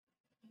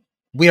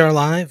We are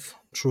live.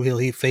 True Heel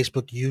Heat,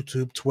 Facebook,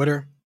 YouTube,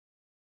 Twitter.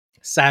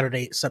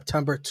 Saturday,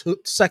 September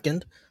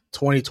 2nd,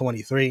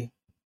 2023.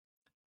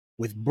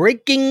 With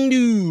breaking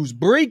news.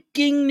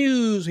 Breaking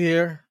news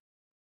here.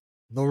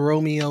 The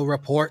Romeo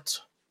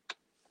report.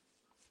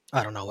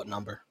 I don't know what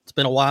number. It's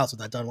been a while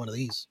since I've done one of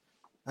these.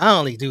 I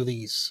only do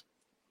these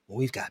when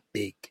we've got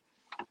big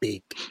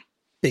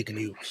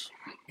news.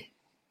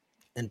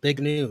 And big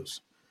news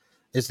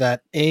is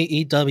that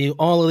AEW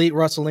All Elite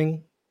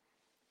Wrestling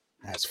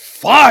has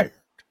fired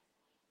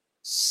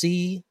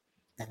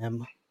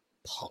CM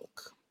Punk.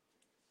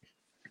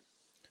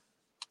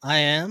 I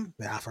am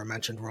the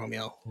aforementioned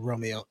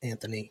Romeo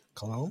Anthony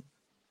Cologne,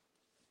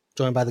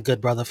 joined by the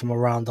good brother from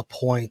around the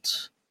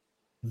point,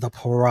 the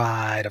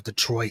pride of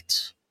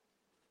Detroit,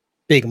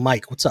 Big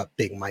Mike. What's up,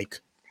 Big Mike?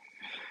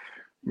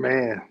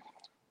 Man,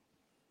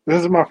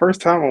 this is my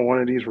first time on one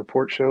of these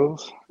report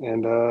shows,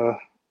 and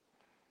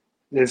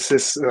it's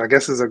just, I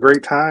guess it's a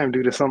great time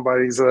due to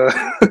somebody's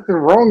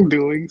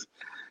wrongdoings.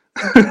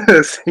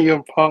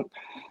 CM Punk,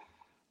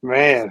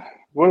 man,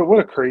 what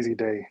a crazy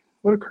day.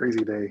 What a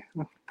crazy day.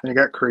 And it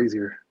got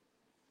crazier.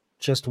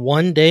 Just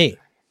one day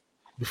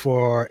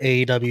before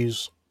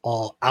AEW's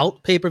All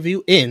Out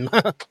pay-per-view in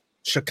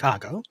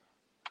Chicago,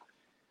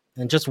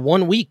 and just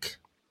 1 week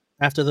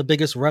after the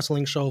biggest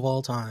wrestling show of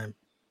all time,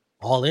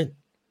 All In.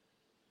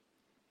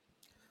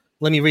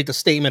 Let me read the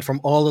statement from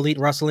All Elite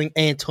Wrestling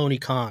and Tony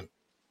Khan.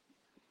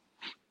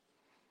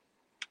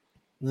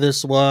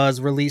 This was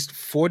released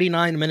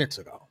 49 minutes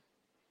ago.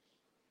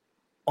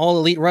 All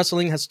Elite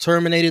Wrestling has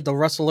terminated the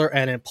wrestler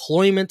and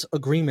employment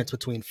agreement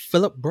between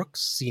Phillip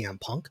Brooks, CM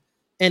Punk,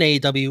 and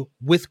AEW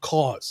with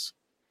cause,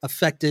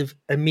 effective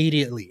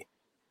immediately.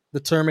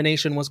 The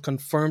termination was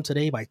confirmed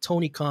today by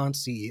Tony Khan,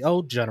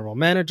 CEO, General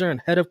Manager,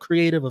 and Head of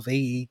Creative of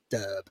AEW.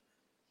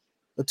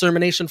 The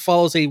termination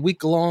follows a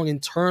week-long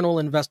internal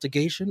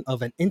investigation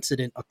of an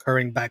incident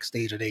occurring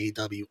backstage at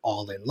AEW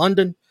All in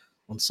London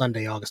on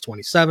Sunday, August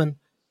 27.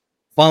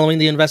 Following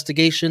the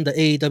investigation, the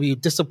AEW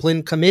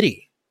Discipline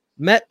Committee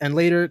met and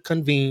later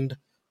convened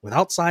with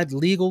outside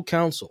legal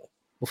counsel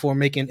before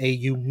making a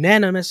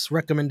unanimous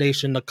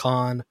recommendation to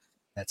Khan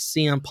that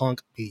CM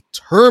Punk be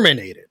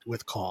terminated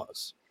with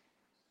cause.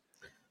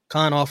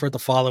 Khan offered the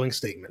following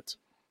statement.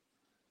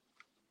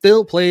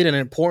 Phil played an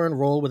important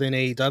role within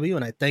AEW,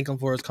 and I thank him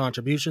for his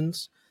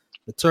contributions.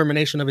 The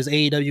termination of his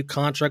AEW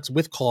contracts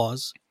with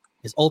cause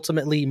is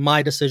ultimately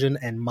my decision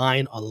and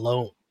mine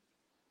alone.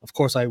 Of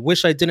course, I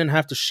wish I didn't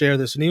have to share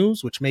this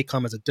news, which may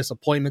come as a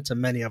disappointment to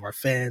many of our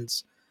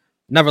fans.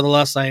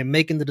 Nevertheless, I am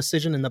making the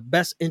decision in the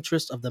best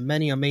interest of the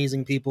many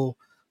amazing people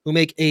who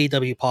make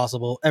AEW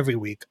possible every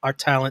week, our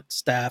talent,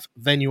 staff,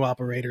 venue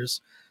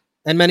operators,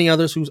 and many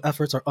others whose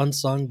efforts are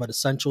unsung but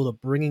essential to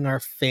bringing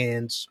our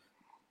fans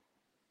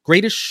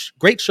great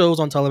shows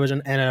on television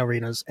and in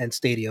arenas and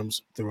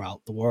stadiums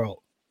throughout the world.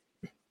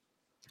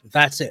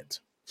 That's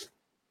it.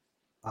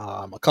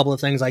 A couple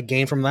of things I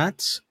gained from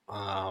that.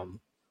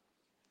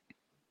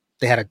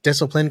 They had a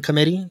discipline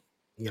committee.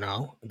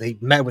 They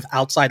met with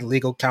outside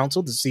legal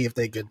counsel to see if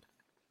they could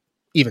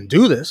even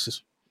do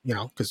this,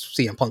 because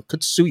CM Punk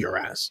could sue your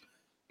ass.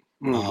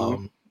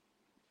 Mm-hmm.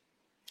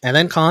 And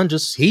then Khan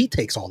he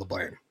takes all the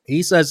blame.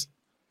 He says,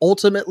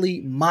 ultimately,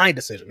 my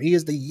decision. He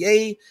is the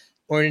yay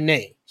or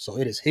nay. So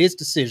it is his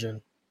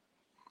decision.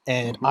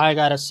 And I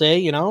gotta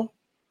say,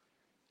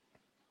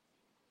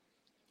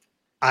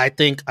 I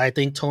think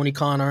Tony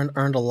Khan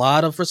earned a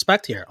lot of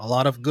respect here, a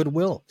lot of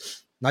goodwill,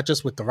 not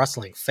just with the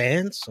wrestling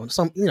fans. The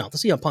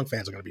CM Punk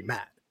fans are gonna be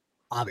mad,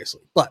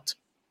 obviously, but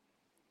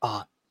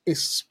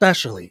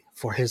especially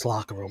for his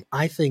locker room.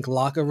 I think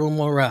locker room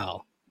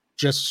morale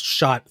just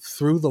shot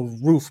through the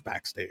roof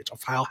backstage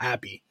of how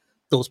happy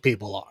those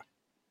people are.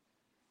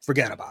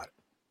 Forget about it.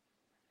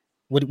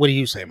 What do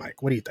you say,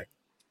 Mike? What do you think?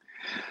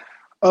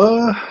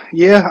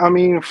 Yeah, I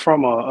mean,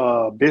 from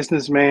a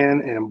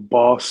businessman and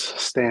boss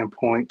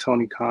standpoint,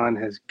 Tony Khan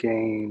has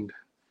gained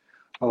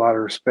a lot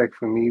of respect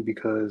for me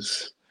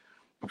because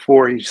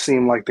before he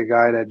seemed like the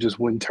guy that just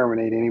wouldn't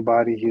terminate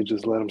anybody. He'd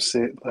just let them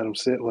sit, let them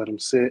sit, let them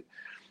sit,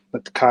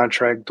 let the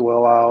contract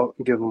dwell out,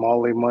 give them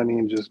all their money,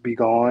 and just be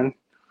gone.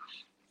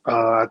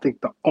 I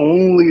think the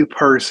only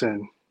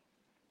person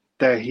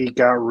that he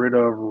got rid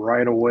of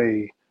right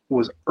away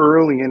was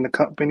early in the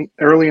company,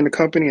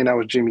 and that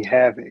was Jimmy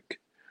Havoc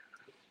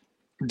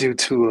due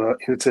to an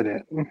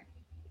incident.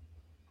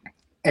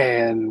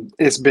 And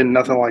it's been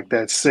nothing like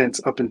that since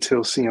up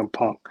until CM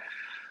Punk.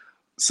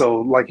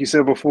 So, like you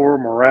said before,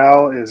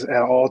 morale is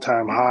at all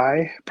time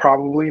high,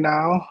 probably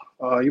now.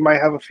 You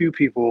might have a few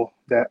people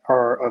that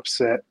are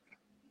upset,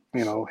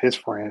 his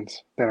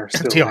friends that are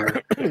still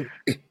FTR. there.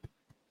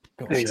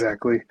 Oh, shit.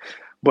 Exactly.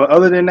 But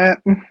other than that,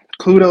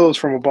 kudos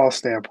from a boss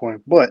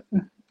standpoint. But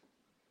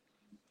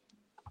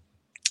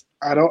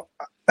I don't,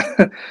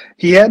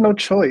 he had no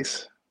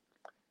choice.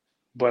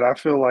 But I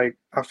feel like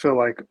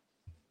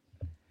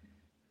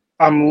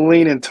I'm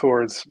leaning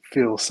towards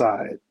Phil's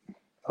side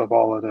of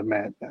all of the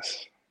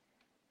madness.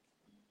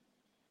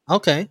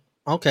 Okay.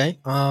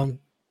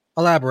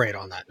 Elaborate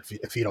on that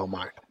if you don't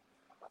mind.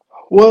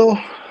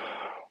 Well,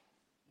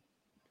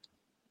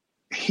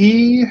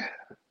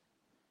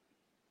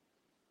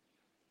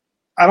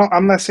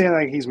 I'm not saying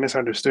like he's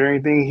misunderstood or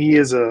anything.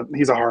 He's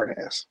a hard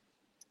ass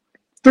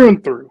through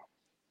and through,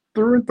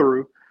 through and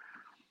through.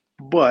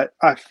 But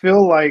I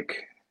feel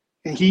like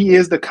he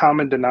is the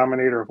common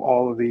denominator of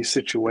all of these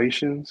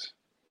situations.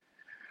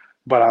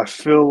 But I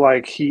feel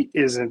like he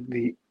isn't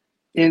the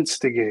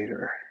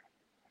instigator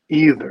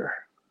either.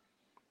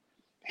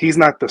 He's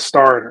not the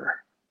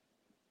starter.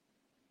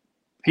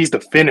 He's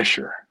the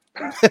finisher.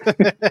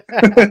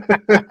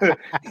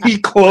 He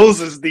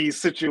closes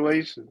these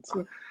situations.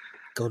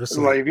 Go to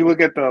sleep. Like if you look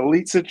at the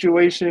elite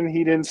situation,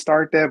 he didn't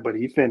start that, but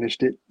he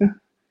finished it.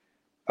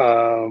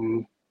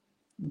 The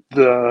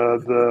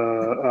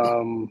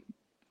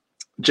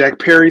Jack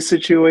Perry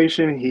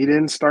situation, he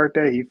didn't start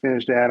that. He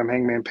finished the Adam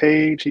Hangman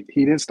Page.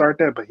 He didn't start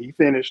that, but he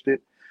finished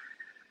it.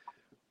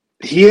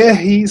 Yeah,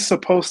 he's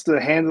supposed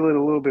to handle it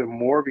a little bit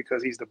more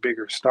because he's the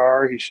bigger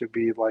star. He should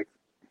be like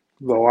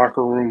the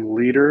locker room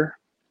leader.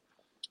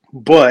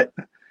 But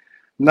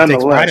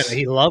nonetheless,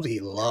 he loves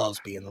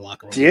being in the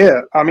locker room.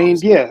 Yeah, I mean,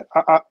 yeah.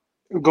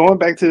 Going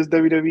back to his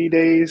WWE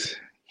days,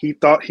 he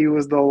thought he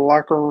was the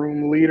locker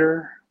room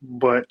leader,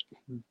 but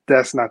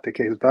that's not the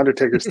case. The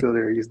Undertaker's still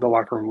there. He's the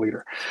locker room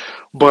leader.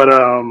 But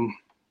I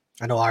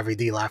know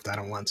RVD laughed at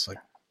him once. Like,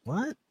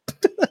 what?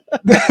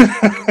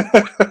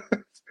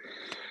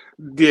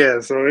 Yeah,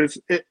 so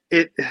it.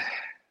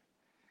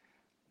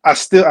 I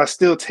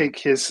still take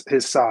his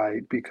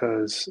side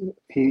because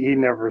he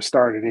never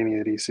started any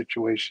of these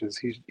situations.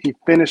 He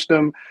finished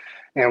them,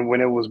 and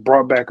when it was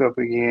brought back up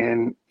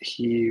again,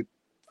 he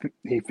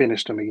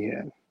finished them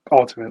again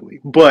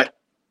ultimately. But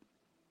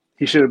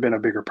he should have been a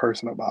bigger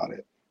person about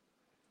it.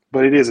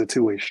 But it is a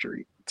two-way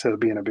street to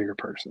being a bigger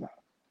person.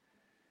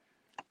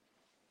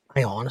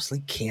 I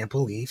honestly can't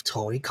believe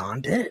Tony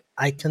Khan did it.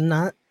 I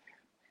cannot.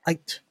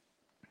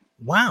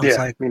 Wow.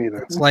 Yeah, me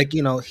neither. It's like,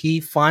 he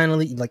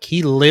finally, like,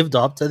 he lived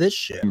up to this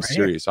shit. I'm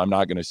serious. I'm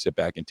not going to sit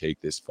back and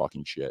take this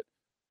fucking shit.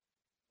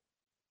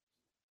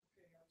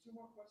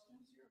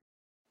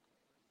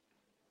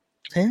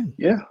 Him.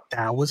 Yeah.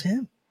 That was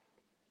him.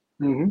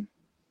 Mm-hmm.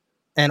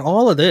 And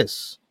all of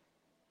this,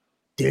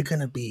 they're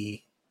going to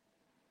be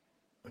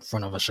in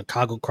front of a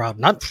Chicago crowd.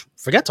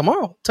 Forget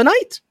tomorrow.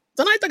 Tonight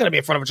they're going to be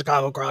in front of a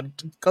Chicago crowd.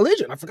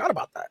 Collision. I forgot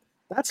about that.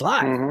 That's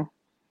live. Mm-hmm.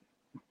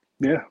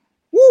 Yeah.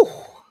 Woo.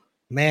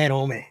 Man,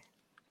 oh man.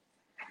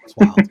 It's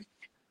wild.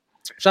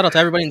 Shout out to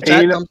everybody in the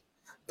chat.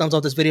 Thumbs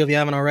up this video if you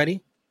haven't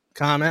already.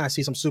 Comment. I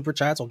see some super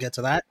chats. We'll get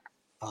to that.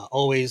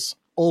 Always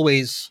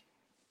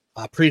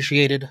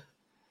appreciated.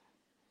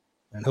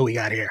 And who we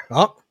got here?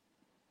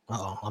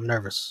 Uh-oh. I'm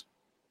nervous.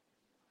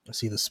 I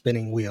see the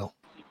spinning wheel.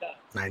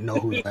 And I know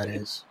who that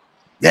is.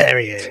 There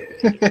he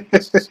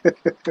is.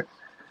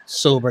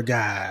 Sober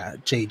guy,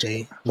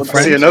 JJ. I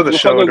see another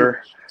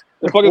shoulder.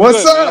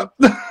 What's up?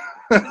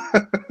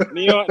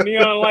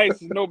 Neon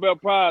Lights is Nobel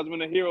Prize when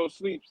the hero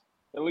sleeps,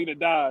 the leader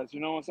dies. You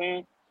know what I'm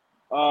saying?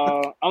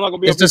 I'm not gonna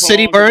be. Is the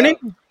city burning?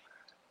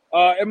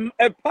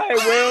 It probably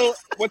will.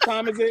 What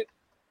time is it?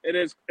 It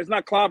is. It's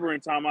not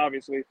clobbering time,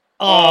 obviously. Too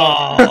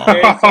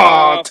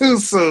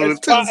soon.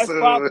 It's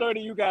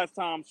 5:30 you guys'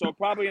 time, so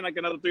probably in like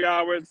another 3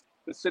 hours,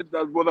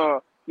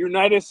 the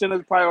United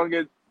Center's probably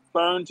gonna get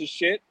burned to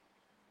shit.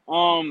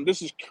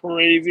 This is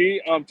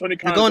crazy. Tony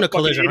Khan. You're going to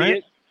Collision,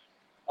 idiot.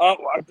 Right?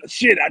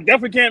 Shit, I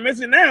definitely can't miss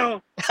it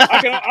now.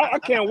 I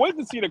can't wait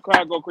to see the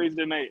crowd go crazy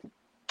tonight.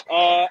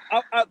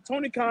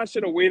 Tony Khan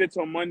should have waited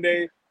till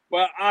Monday,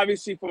 but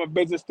obviously from a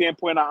business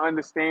standpoint, I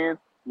understand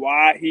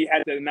why he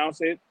had to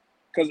announce it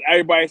because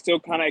everybody's still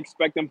kind of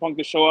expecting Punk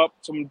to show up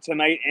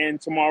tonight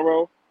and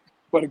tomorrow.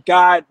 But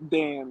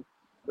goddamn,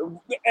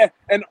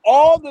 and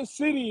all the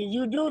cities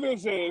you do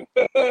this in,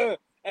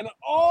 and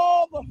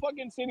all the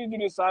fucking cities you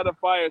decide to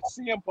fire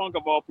CM Punk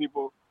of all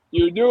people,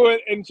 you do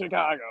it in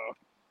Chicago.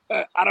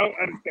 I don't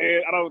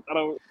understand. I don't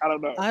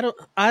know.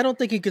 I don't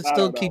think he could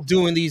still keep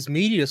doing these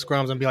media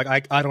scrums and be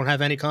like, I don't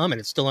have any comment.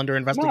 It's still under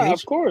investigation. Nah,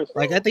 of course.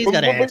 Like I think he's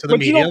got to answer the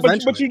media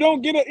eventually. But you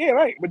don't get it.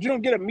 But you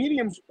don't get a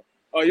medium.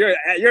 Oh, you're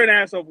an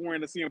asshole for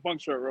wearing the CM Punk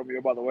shirt, Romeo.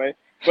 By the way,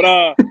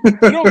 but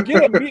you don't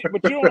get a.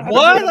 But you don't. Have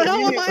Why the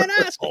hell am I an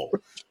asshole?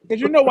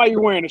 Because you know why you're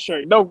wearing the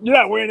shirt. No, you're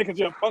not wearing it because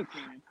you're a Punk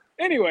fan.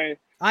 Anyway,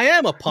 I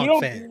am a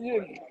Punk fan.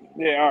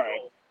 Yeah, all right.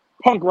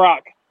 Punk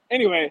rock.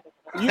 Anyway.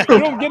 You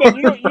don't get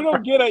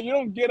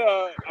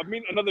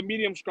another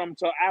medium scrum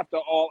till after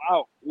All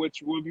Out,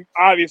 which would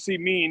obviously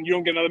mean you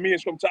don't get another medium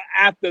scrum till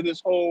after the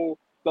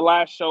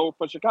last show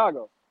for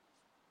Chicago.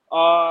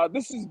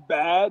 This is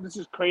bad. This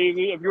is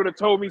crazy. If you would have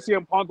told me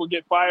CM Punk would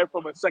get fired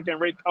from a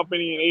second-rate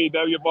company in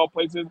AEW of all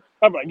places,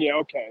 I'm like, yeah,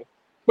 okay.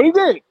 But he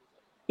did.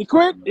 He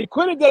quit. He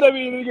quit at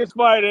WWE and he gets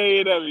fired at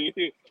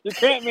AEW. You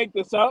can't make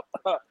this up.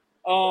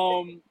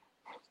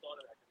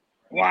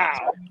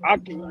 Wow.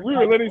 We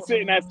were literally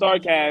sitting at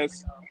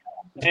StarCast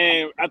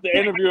and at the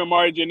interview with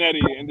Marty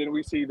Jannetty, and then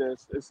we see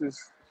this. This is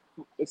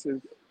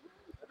fucking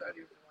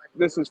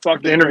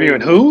the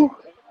interviewing crazy. Who?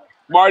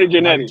 Marty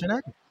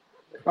Jannetty.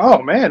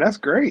 Oh man, that's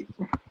great.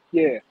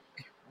 Yeah.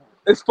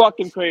 It's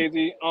fucking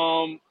crazy.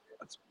 I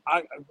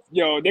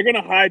they're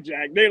gonna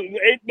hijack.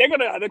 They're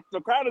gonna.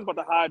 The crowd is about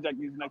to hijack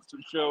these next two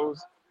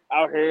shows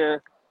out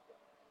here.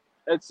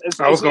 I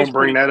was gonna It's bring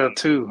pretty that funny. up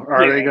too.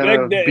 Are Yeah, they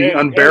gonna be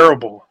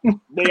unbearable?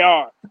 they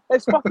are.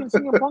 It's fucking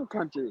CM Punk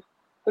country.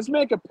 This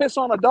man could piss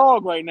on a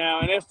dog right now,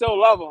 and they still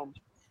love him.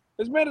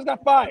 This man just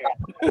got fired.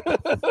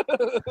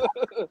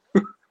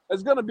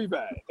 It's gonna be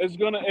bad. It's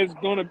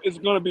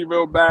gonna be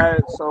real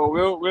bad. So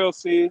we'll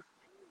see.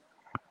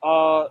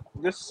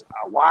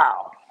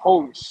 Wow,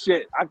 holy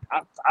shit!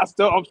 I'm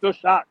still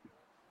shocked.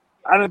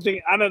 I didn't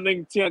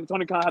think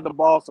Tony Khan had the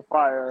balls to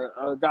fire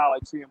a guy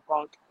like CM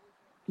Punk.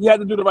 He had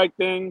to do the right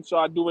thing, so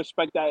I do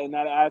respect that in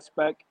that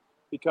aspect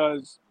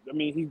because I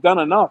mean he's done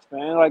enough,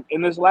 man. Like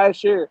in this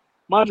last year,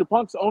 mind you,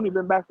 Punk's only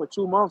been back for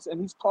 2 months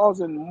and he's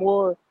causing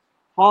more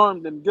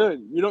harm than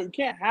good. You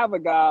can't have a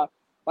guy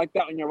like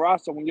that on your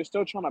roster when you're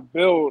still trying to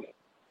build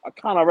a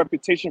kind of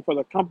reputation for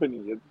the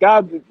company.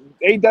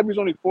 AEW's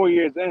only 4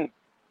 years in,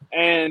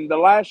 and the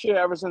last year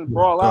ever since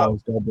Brawl Out,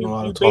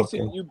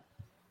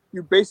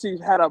 you basically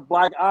had a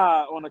black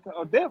eye on the.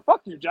 Oh, damn,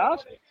 fuck you, Josh.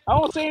 I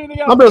won't say anything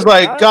else. I'm just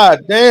like, right? God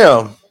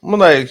damn. I'm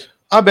like,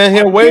 I've been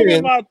here Giving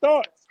waiting. my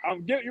thoughts. You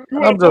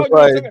I'm want to just talk?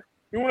 like,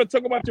 You want to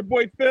talk about your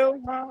boy Phil?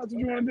 Huh? That's what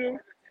you want to do?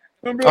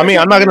 I mean,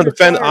 I'm not gonna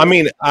defend.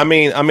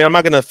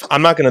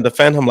 I'm not gonna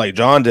defend him like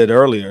John did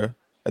earlier.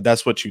 If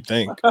that's what you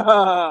think.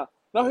 No,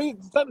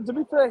 to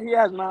be fair, he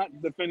has not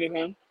defended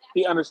him.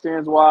 He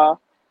understands why.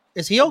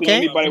 Is he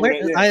okay?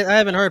 I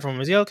haven't heard from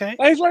him. Is he okay?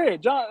 He's right here.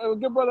 John,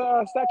 good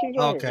brother, Stack King's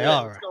right okay, here.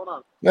 all right.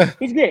 What's going on?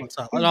 He's good. What's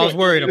up? He's I was good.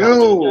 worried about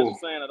Yo.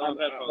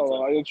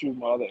 I didn't choose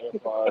my other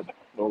AirPod.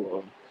 Hold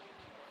on.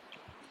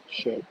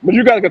 Shit. But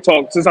you guys can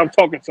talk since I'm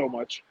talking so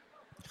much.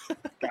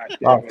 God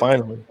damn it.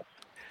 Finally.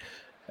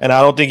 And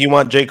I don't think you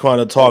want Jaquan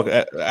to talk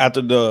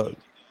after the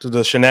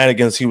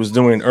shenanigans he was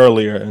doing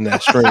earlier in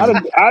that stream.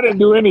 I didn't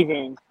do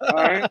anything. All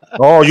right.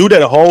 Oh, you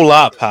did a whole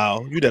lot,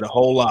 pal. You did a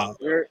whole lot.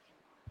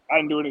 I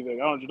didn't do anything.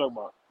 I don't know what you're talking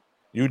about.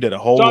 You did a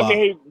whole lot.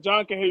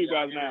 John can hear you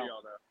guys now.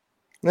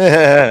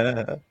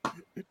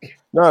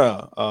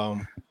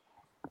 No.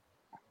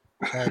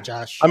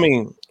 Josh. I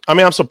mean,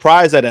 I'm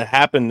surprised that it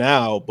happened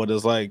now, but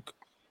it's like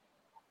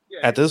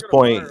at this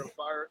point. If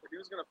he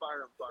was gonna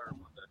fire him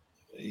Monday.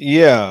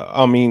 Yeah,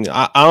 I mean,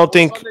 I don't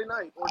think Sunday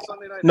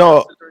night.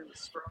 No,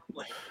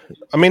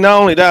 I mean not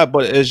only that,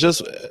 but it's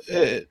just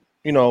I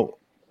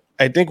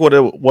think what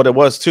it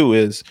was too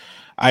is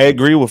I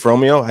agree with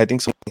Romeo. I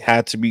think something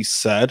had to be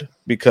said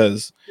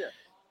because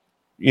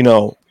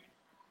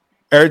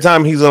every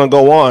time he's gonna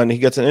go on, he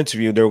gets an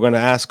interview, they're gonna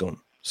ask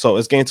him. So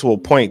it's getting to a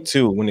point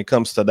too when it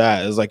comes to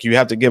that. It's like you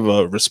have to give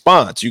a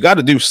response. You got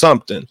to do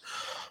something.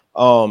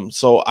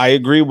 So I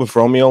agree with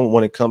Romeo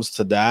when it comes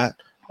to that.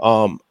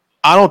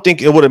 I don't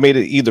think it would have made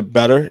it either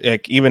better,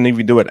 like even if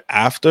you do it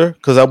after,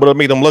 because I would have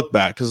made them look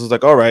bad. Because it's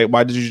like, all right,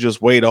 why did you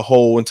just wait a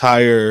whole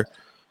entire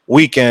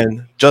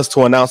weekend just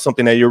to announce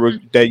something that you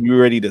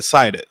already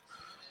decided?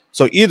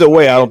 So either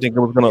way, I don't think it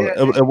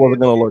wasn't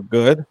gonna look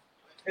good.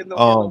 In the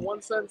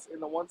one sense,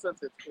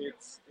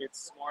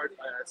 it's smart.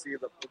 I see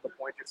the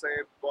point you're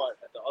saying, but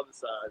at the other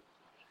side,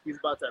 he's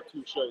about to have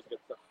 2 shows get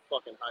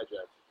fucking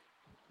hijacked.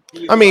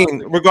 I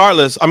mean,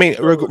 regardless,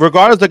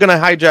 they're gonna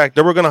hijack.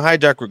 They were gonna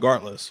hijack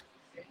regardless.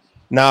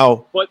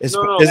 Now, but is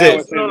no, it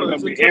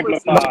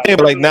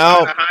like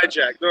now?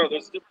 Hijack.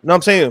 No,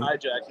 I'm saying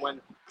hijack when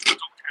you don't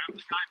have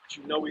the guy, but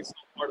you know he's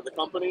still part of the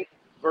company,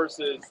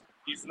 versus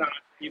he's not.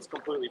 He's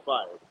completely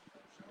fired.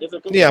 It's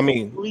a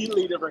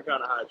completely different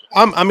kind of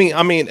hijack.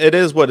 I mean, it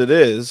is what it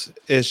is.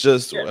 It's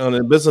just on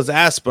a business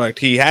aspect,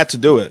 he had to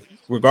do it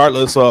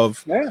regardless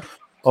of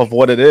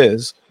what it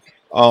is.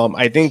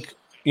 I think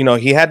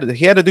he had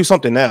to do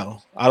something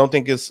now. I don't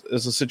think it's a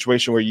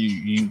situation where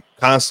you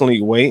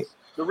constantly wait.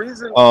 The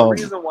reason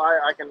why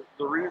I can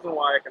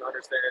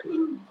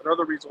understand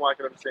another reason why I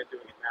can understand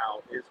doing it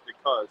now is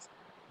because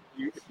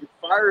if you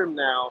fire him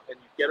now and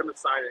you get him to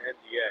sign an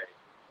NDA,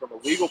 from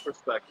a legal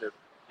perspective,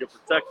 you're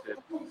protected,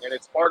 and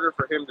it's harder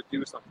for him to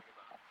do something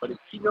about it. But if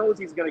he knows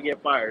he's going to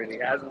get fired and he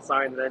hasn't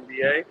signed an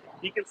NDA,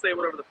 he can say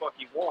whatever the fuck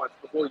he wants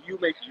before you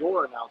make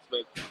your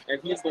announcement, and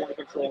he's the one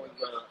controlling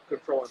the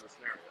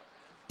scenario.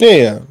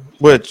 Yeah,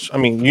 which I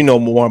mean, you know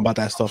more about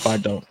that stuff. I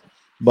don't,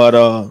 but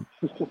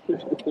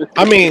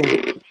I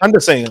mean, I'm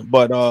just saying.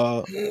 But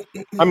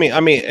I mean,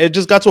 it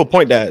just got to a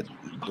point that,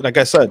 like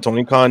I said,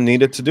 Tony Khan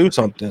needed to do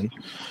something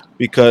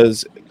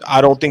because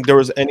I don't think there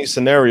was any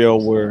scenario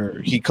where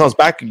he comes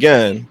back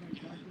again.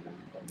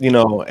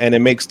 And it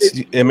makes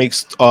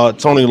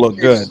Tony look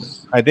good.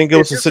 I think it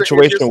was a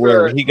situation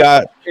where he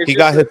got his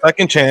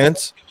second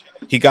chance.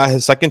 He got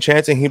his second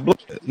chance and he blew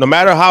it. No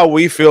matter how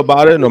we feel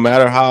about it, no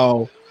matter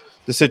how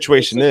the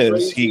situation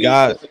is, he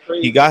got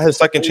his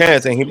second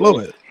chance and he blew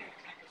it.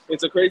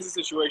 It's a crazy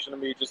situation to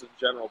me just in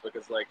general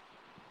because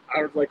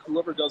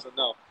whoever doesn't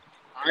know,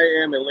 I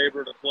am a labor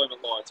and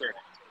employment law attorney.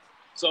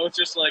 So it's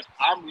just like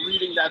I'm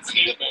reading that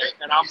statement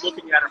and I'm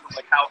looking at it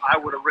from how I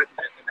would have written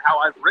it and how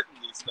I've written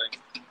these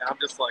things, and I'm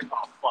just like,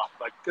 oh fuck!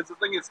 Because the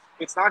thing is,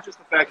 it's not just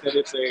the fact that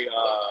it's a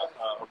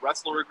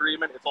wrestler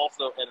agreement; it's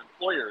also an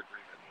employer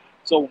agreement.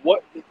 So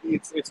what?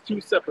 It's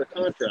two separate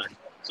contracts.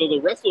 So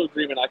the wrestler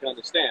agreement I can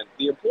understand.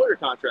 The employer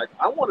contract,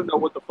 I want to know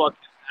what the fuck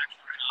his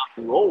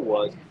actual role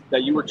was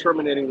that you were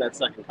terminating that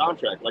second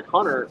contract. Like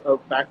Hunter,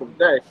 back in the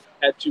day,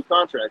 had two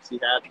contracts. He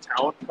had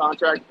talent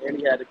contract and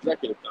he had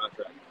executive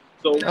contract.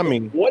 So I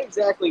mean, what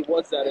exactly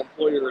was that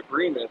employer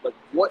agreement? Like,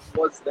 what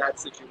was that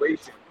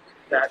situation?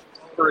 That,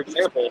 for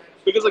example,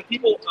 because like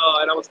people,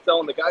 and I was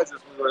telling the guys this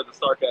when we were at the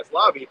Starcast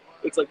lobby,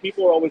 it's like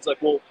people are always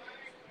like, well,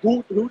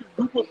 who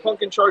put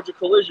Punk in charge of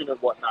Collision and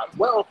whatnot?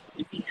 Well,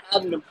 if he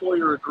had an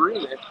employer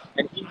agreement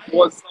and he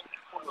was some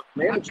form of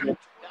management,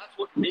 that's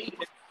what made him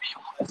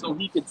feel so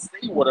he could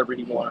say whatever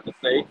he wanted to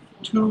say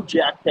to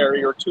Jack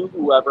Perry or to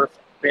whoever,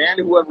 ban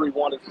whoever he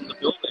wanted from the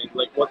building,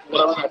 like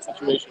whatever that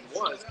situation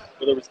was,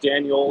 whether it was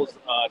Daniels,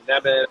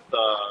 Nemeth,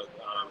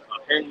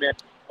 Hangman,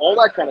 all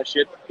that kind of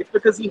shit. It's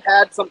because he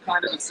had some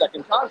kind of a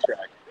second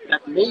contract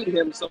that made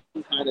him some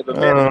kind of a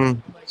manager.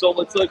 So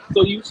it's like,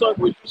 when you start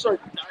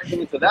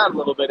diving into that a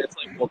little bit, it's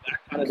like, well, that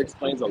kind of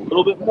explains a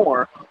little bit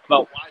more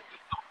about why.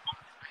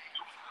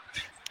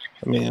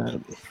 I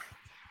mean,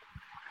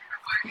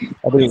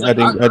 I've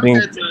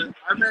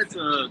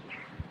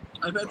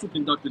had to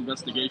conduct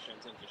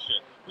investigations into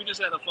shit. We just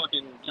had a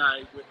fucking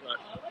guy with,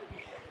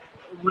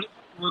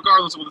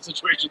 regardless of what the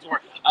situations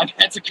were, I've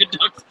had to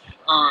conduct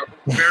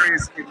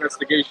various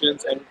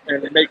investigations and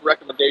make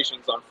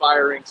recommendations on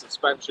firing,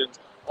 suspensions,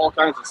 all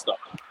kinds of stuff.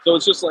 So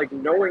it's just like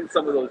knowing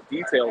some of those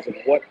details and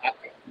what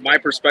my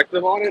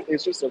perspective on it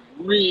is just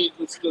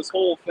this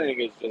whole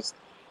thing is just,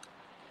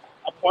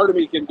 a part of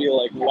me can be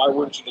like, why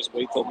wouldn't you just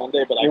wait till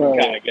Monday? But I can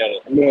kind of get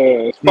it.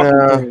 Yeah, it's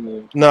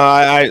fucking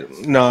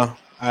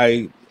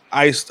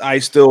I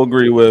still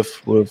agree with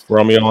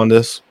Romeo on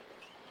this.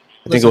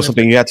 I think it was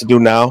something you had to do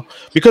now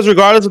because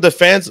regardless of the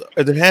fans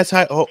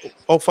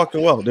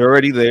fucking well, they're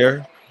already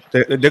there.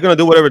 They're gonna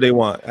do whatever they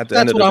want at the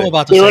end of the day. That's what I'm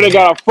about to they say. already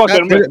got a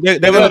fucking.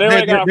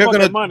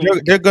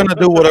 They're gonna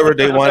do whatever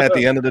they want at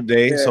the end of the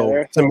day.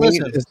 So to me,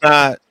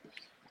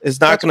 it's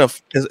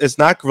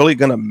not really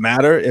gonna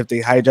matter if they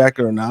hijack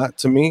it or not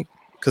to me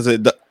because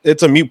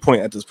it's a mute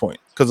point at this point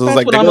because it's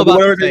like they're gonna do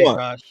whatever they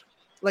want.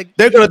 Like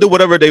they're gonna do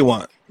whatever they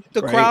want.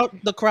 The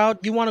crowd.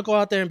 You want to go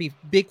out there and be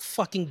big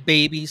fucking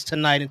babies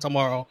tonight and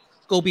tomorrow.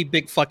 Go be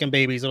big fucking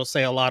babies. It'll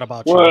say a lot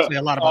about you. It'll say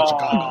a lot about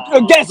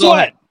Chicago. Guess Go what?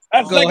 ahead.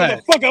 That's like what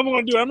the fuck I'm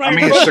gonna do. I'm not I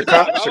mean,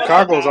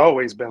 Chicago's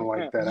always been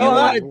like that. You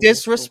want to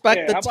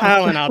disrespect the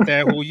talent out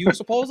there who you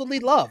supposedly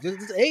love. This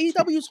is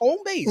AEW's home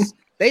base.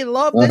 They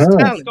love this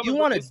talent. You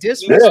want to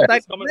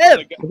disrespect them?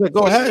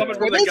 Go ahead.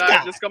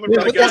 This coming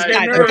from the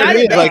guy. Go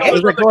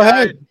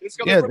ahead. It's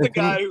coming from the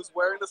guy who's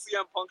wearing the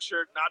CM Punk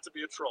shirt, not to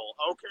be a troll.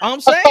 Okay. I'm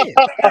saying.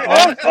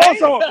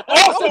 also,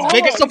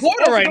 biggest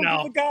supporter right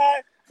now.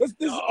 This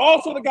is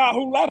also the guy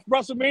who left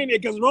WrestleMania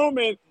because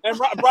Roman and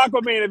Brock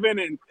were main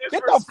eventing.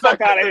 Get the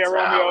fuck out of here, Romeo.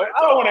 I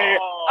don't want to hear.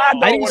 I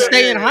didn't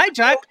stay in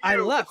hijack. I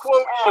left.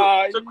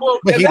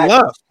 But he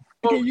left.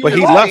 But he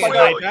left.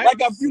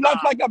 You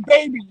left like a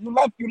baby.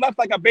 You left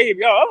like a baby.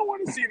 Yo, I don't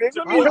want to see this.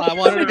 I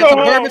wanted to get the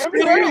garbage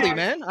pretty early,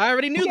 man. I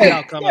already knew the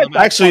outcome.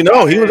 Actually,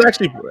 no. He was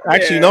actually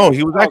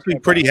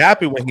pretty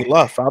happy when he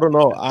left. I don't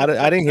know. I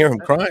didn't hear him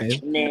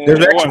crying.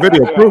 There's actually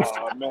video proof.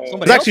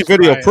 There's actually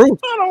video proof.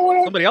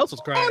 Somebody else was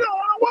crying.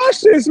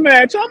 Watch this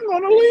match. I'm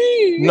gonna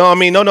leave. No, I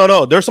mean,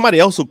 no. There's somebody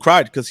else who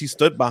cried because he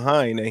stood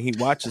behind and he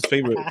watched his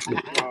favorite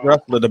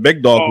wrestler, the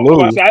big dog,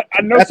 lose. I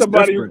know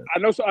somebody. I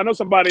know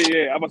somebody.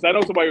 Yeah, I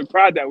know somebody who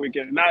cried that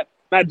weekend. Not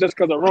just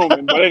because of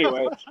Roman, but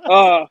anyway.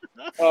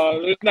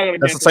 It's not gonna.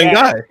 That's the same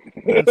guy.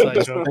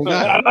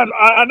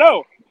 I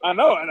know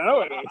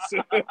it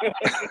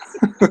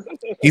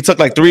is. He took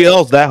like 3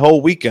 L's that whole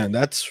weekend.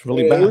 That's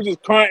really bad. He was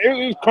just crying.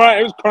 It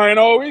was crying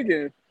all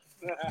weekend.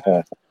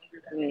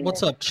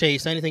 What's up,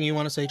 Chase? Anything you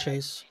want to say,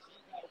 Chase?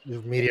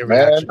 Your media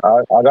Man, reaction.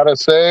 I gotta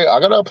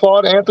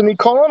applaud Anthony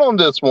Khan on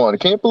this one. I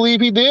can't believe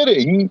he did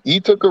it. He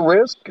took a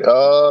risk.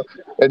 It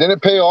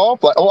didn't pay off.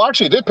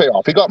 Actually, it did pay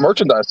off. He got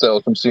merchandise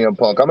sales from CM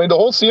Punk. I mean, the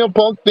whole CM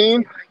Punk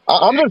thing.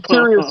 I'm just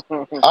curious.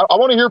 I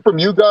want to hear from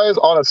you guys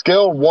on a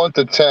scale of 1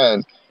 to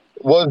 10.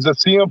 Was the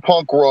CM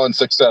Punk run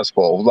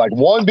successful? Like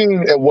 1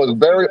 being it was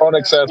very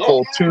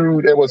unsuccessful,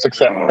 2 it was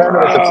successful, 10 it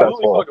was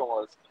successful.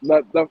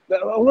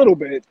 A little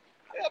bit.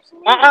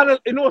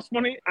 You know what's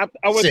funny? I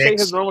would say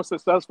his run was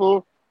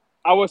successful.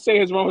 I would say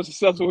his run was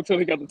successful until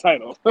he got the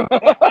title.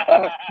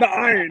 The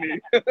irony.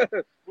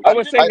 I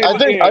would say. I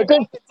think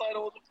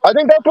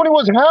that's when he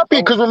was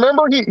happy because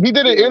remember he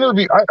did an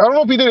interview. I don't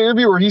know if he did an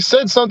interview or he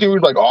said something. He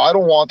was like, "Oh, I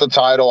don't want the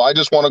title. I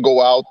just want to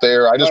go out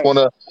there. I just want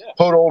to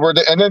put over."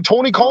 And then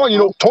Tony Khan,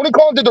 Tony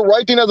Khan did the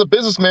right thing as a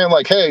businessman.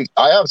 Like, hey,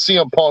 I have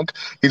CM Punk.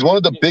 He's one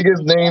of the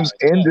biggest names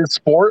in this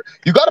sport.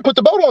 You got to put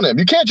the belt on him.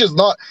 You can't just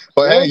not.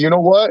 But hey, you know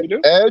what?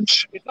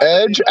 Edge,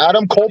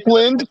 Adam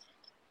Copeland.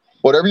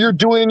 Whatever you're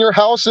doing in your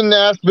house in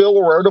Nashville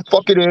or wherever the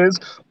fuck it is,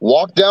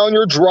 walk down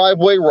your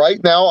driveway right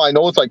now. I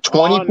know it's like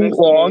 20 feet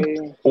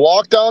long.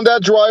 Walk down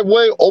that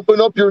driveway, open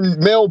up your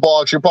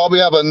mailbox. You probably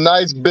have a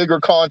nice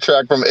bigger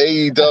contract from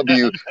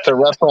AEW to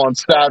wrestle on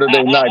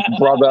Saturday night,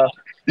 brother.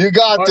 You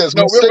got this.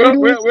 No, Mercedes.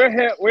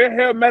 we're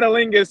here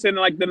Metalingus in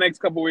like the next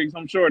couple weeks.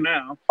 I'm sure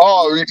now.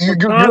 Oh, you're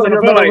Constantly, hear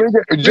I feel like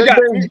Metalingus. we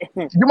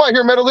got You might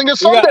hear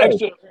Metalingus we got Sunday.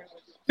 extra.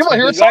 You might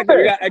hear it Exactly.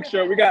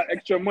 Sunday. We got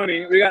extra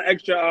money. We got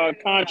extra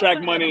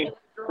contract money.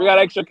 We got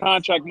extra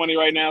contract money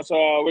right now.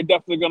 So we're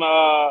definitely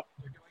gonna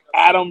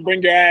Adam,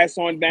 bring your ass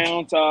on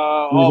down to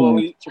All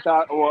Elite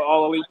Chicago or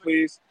All Elite,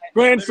 please.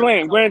 Grand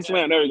Slam.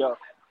 There we go.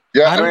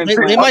 Yeah,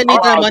 They might need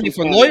that money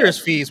for lawyers'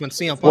 fees when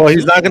CM Punk. Well,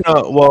 he's not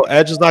gonna. Well,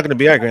 Edge is not gonna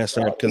be at Grand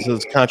Slam because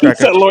his contract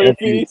He said lawyer at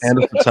the fees.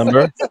 end of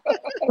September.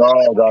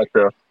 Oh,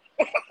 gotcha.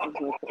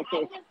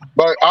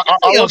 But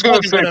I was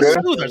going to say this.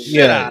 Sue the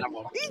shit out of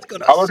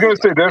him. I was going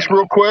to say this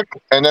real quick,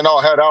 and then I'll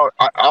head out.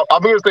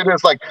 I'm going to say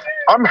this. Like,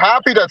 I'm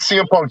happy that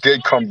CM Punk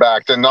did come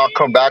back, did not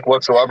come back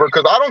whatsoever,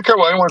 because I don't care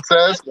what anyone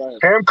says.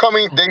 Him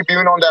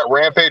debuting on that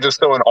Rampage is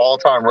still an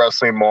all-time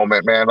wrestling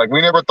moment, man. Like,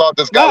 we never thought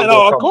this guy was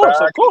going to come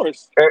back. Of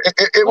course.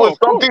 It was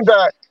something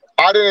that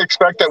I didn't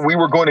expect that we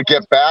were going to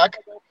get back.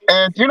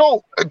 And,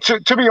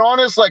 to be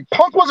honest, like,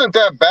 Punk wasn't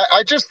that bad.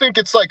 I just think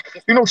it's like,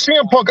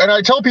 CM Punk, and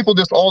I tell people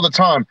this all the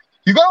time,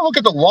 you got to look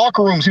at the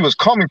locker rooms he was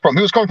coming from.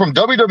 He was coming from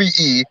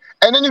WWE,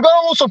 and then you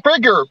got to also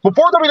figure,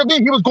 before WWE,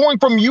 he was going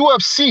from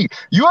UFC.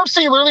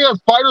 UFC literally has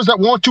fighters that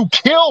want to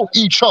kill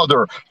each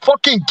other,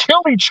 fucking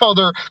kill each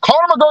other.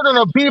 Conor McGregor and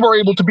Habib are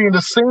able to be in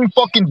the same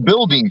fucking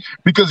building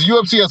because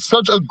UFC has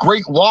such a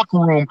great locker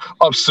room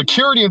of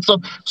security and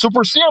stuff. So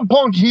for CM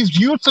Punk, he's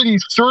used to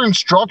these certain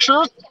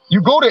structures.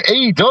 You go to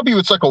AEW,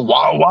 it's like a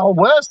wild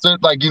west.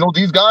 Like,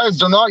 these guys,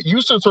 they're not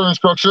used to a certain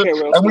structure.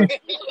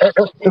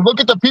 And look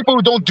at the people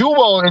who don't do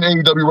well in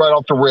AEW right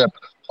off the rip.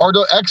 Are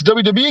the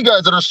ex-WWE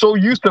guys that are so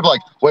used to,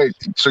 like, wait,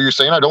 so you're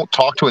saying I don't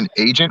talk to an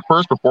agent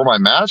first before my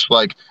match?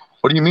 Like,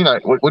 what do you mean?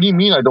 What do you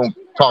mean I don't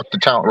talk to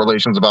talent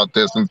relations about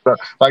this and stuff?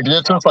 Like,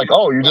 it's just like,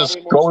 oh, you just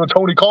go to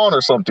Tony Khan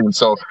or something.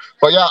 So,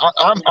 but yeah,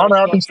 I'm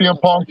happy CM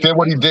Punk did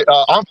what he did.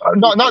 I'm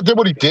not did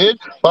what he did,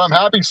 but I'm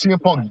happy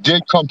CM Punk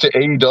did come to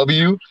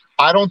AEW.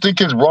 I don't think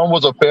his run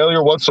was a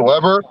failure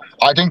whatsoever.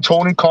 I think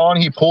Tony Khan,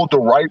 he pulled the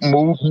right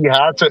move. He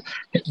had to.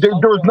 There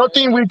was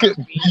nothing you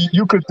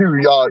could do.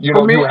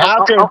 For me, you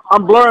have to.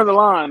 I'm blurring the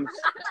lines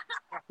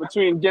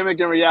between gimmick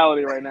and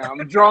reality right now.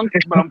 I'm drunk,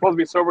 but I'm supposed to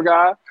be a sober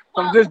guy.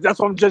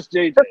 So I'm just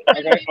JJ.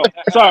 Okay?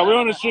 Sorry, we're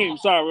on the stream.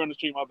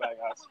 My bad,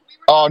 guys.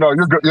 Oh no,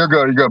 you're good. You're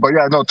good. But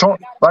yeah, no.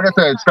 Like I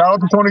said, shout out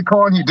to Tony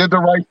Khan. He did the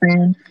right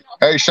thing.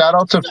 Hey, shout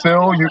out to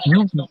Phil.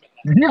 He's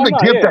the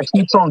gift that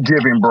keeps on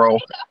giving, bro.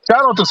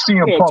 Shout out to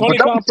CM Punk. Tony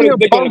But that Khan was put his CM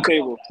dick on Punk. the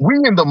table. We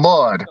in the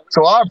mud.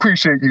 So I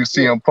appreciate you,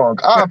 CM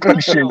Punk. I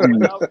appreciate you.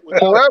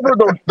 Forever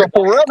the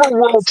forever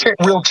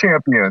real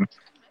champion.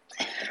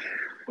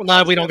 Well,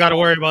 now we don't got to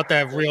worry about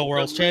that real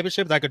world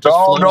championship. That could just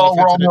No, float off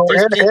into Romeo. the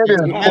It distant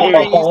is memories.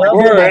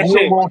 forever the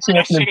real world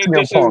champion,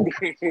 CM Punk.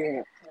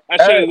 That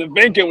shit is a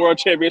vacant world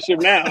championship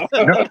now. Hey,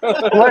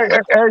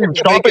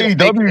 Shop AEW.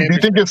 Do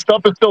you think his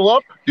stuff is still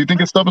up? Do you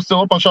think his stuff is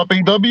still up on Shop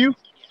AEW?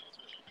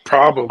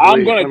 Probably.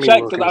 I'm gonna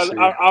check because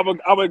I want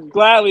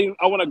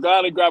to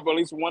gladly grab at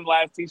least one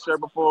last T-shirt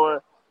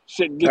before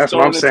shit gets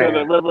thrown into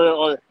the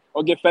river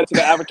or get fed to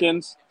the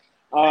Africans.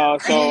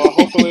 So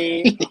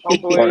hopefully you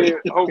guys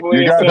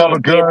it's have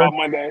a clear by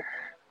Monday.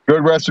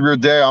 Good rest of your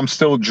day. I'm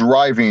still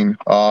driving.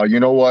 You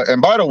know what?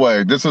 And by the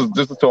way, this is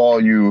to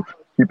all you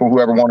people who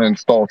ever want to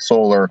install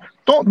solar.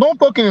 Don't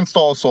fucking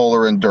install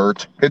solar in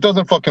dirt. It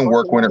doesn't fucking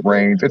work when it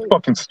rains. It's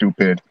fucking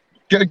stupid.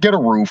 Get a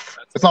roof.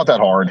 It's not that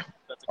hard.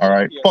 All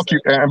right. Fuck you.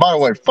 And by the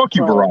way, fuck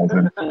you,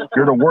 Verizon.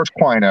 You're the worst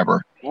client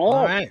ever.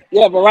 All right.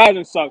 Yeah,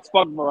 Verizon sucks.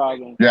 Fuck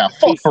Verizon. Yeah,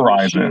 fuck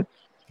Verizon.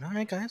 All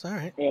right, guys. All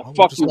right. Yeah, we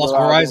just lost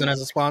Verizon as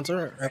a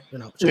sponsor.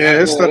 Yeah,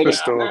 his stuff is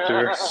still up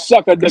there. His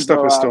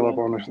stuff is still up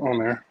on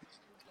there.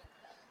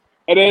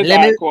 It is. All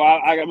right, cool.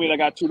 I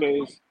got 2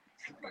 days.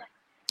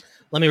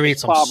 Let me read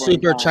some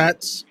super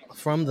chats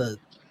from the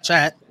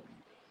chat.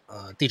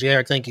 DJ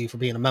Eric, thank you for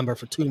being a member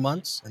for 2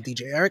 months. And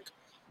DJ Eric,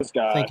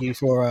 thank you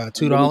for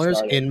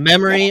 $2 in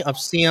memory of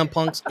CM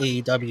Punk's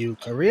AEW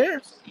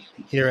career.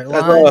 Here at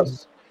Live.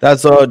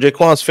 That's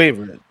Jaquan's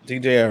favorite,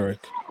 DJ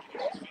Eric.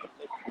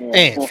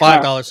 And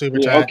 $5 super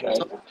chat.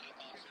 Okay.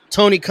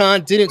 Tony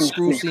Khan didn't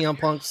screw CM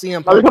Punk.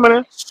 CM Punk. Are you coming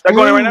in? They're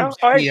going in right now?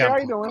 All right, how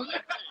you doing?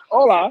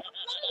 Hola.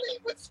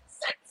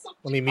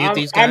 Let me mute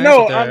these guys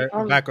with their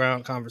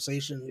background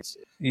conversations.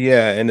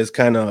 Yeah, and it's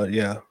kind of,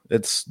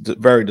 it's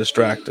very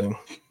distracting.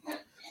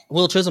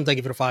 Will Chisholm, thank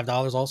you for the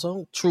 $5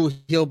 also. True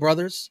Heel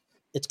Brothers,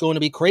 it's going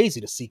to be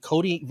crazy to see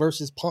Cody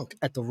versus Punk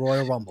at the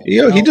Royal Rumble.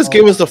 Yo, he just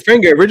gave us the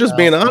finger. We're just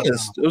being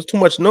honest. There was too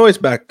much noise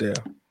back there.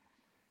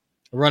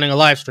 We're running a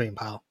live stream,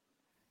 pal.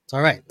 It's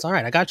all right. It's all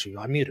right. I got you.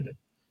 I muted it.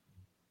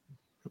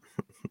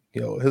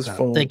 Yo, his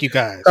phone. Thank you,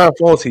 guys. What kind of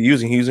phone is he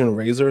using? He using a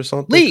Razor or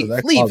something? Leave.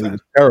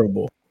 Is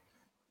terrible.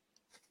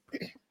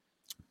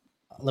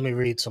 Let me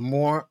read some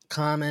more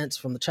comments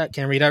from the chat.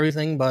 Can't read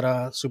everything,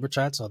 but super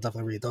chats, I'll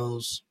definitely read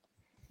those.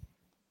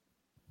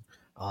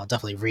 I'll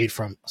definitely read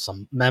from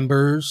some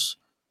members.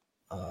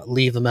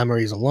 Leave the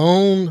memories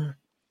alone.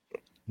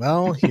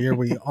 Well, here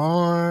we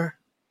are.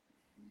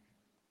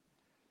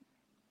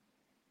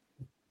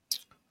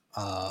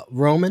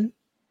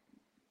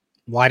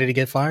 Why did he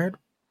get fired?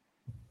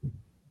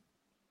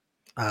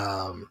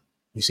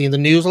 You seen the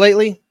news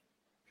lately?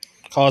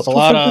 Caused a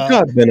lot of.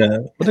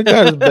 What the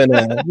guy's been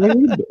at?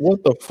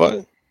 What the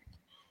fuck?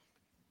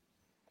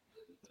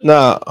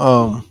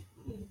 Nah.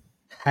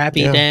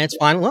 Happy dance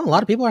final. Well, a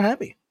lot of people are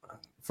happy.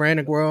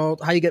 Frantic world.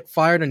 How you get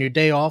fired on your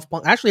day off?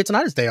 Actually, it's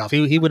not his day off.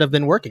 He would have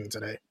been working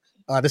today.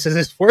 This is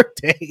his work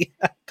day.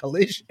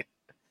 Collision.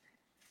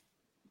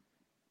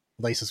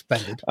 They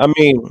suspended. I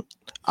mean,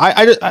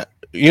 I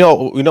you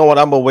know what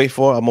I'm gonna wait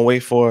for? I'm gonna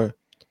wait for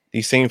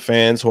these same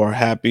fans who are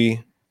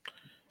happy.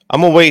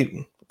 I'm gonna wait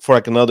for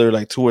like another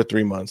like 2 or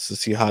 3 months to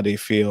see how they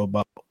feel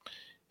about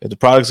if the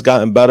product's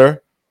gotten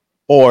better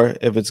or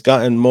if it's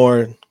gotten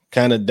more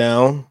kind of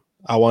down.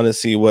 I want to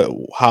see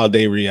how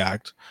they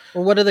react.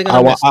 Well, what are they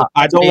gonna miss?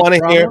 I don't want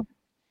to hear.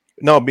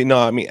 No.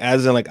 I mean,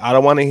 as in like I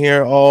don't want to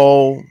hear.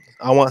 Oh,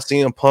 I want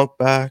CM Punk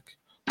back.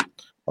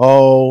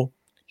 Oh,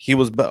 he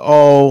was.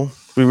 Oh,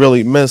 we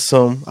really miss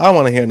him. I don't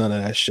want to hear none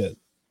of that shit.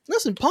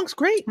 Listen, Punk's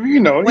great. You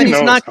know, when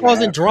he's not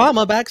causing happen.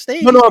 drama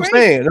backstage. No,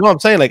 I'm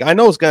saying. Like I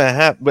know it's gonna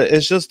happen, but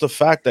it's just the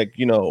fact that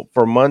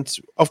for months,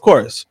 of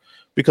course,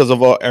 because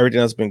of everything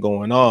that's been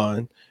going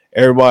on,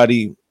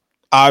 everybody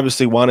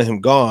obviously wanted him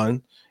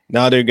gone.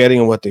 Now they're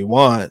getting what they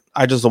want.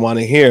 I just don't want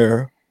to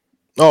hear,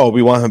 oh,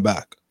 we want him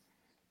back.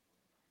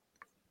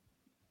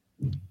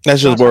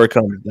 That's just where it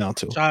comes down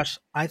to. Josh,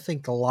 I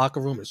think the locker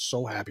room is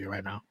so happy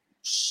right now.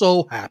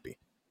 So happy.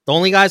 The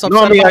only guys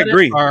upset about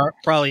it are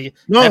probably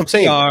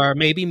FTR,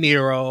 maybe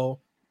Miro,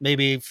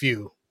 maybe a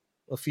few,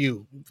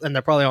 and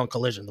they're probably on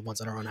Collision. The ones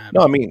that are unhappy.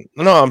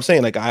 I'm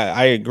saying like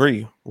I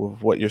agree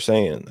with what you're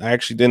saying. I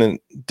actually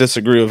didn't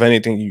disagree with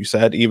anything you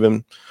said,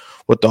 even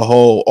with the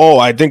whole. Oh,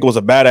 I think it was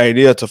a bad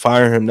idea to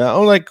fire him now.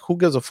 I'm like, who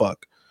gives a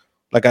fuck?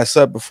 Like I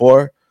said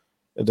before,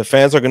 if the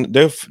fans are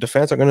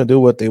gonna do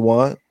what they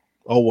want.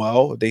 Oh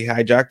well, they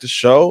hijacked the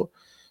show.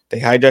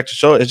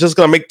 It's just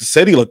gonna make the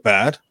city look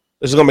bad.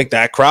 It's gonna make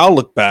that crowd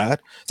look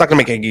bad. It's not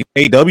gonna make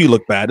AEW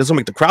look bad. It's gonna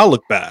make the crowd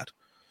look bad.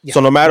 Yeah. So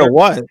no matter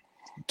what,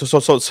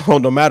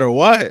 no matter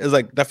what, it's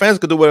like the fans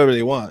could do whatever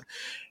they want.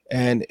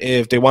 And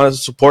if they want to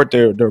support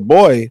their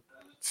boy,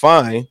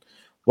 fine.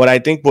 What I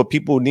think what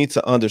people need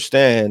to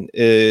understand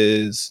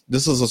is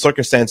this is the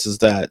circumstances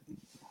that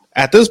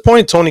at this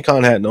point Tony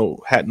Khan had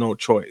no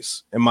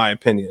choice, in my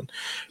opinion,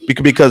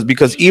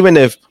 because even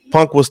if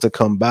Punk was to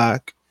come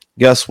back,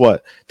 guess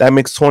what? That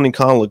makes Tony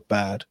Khan look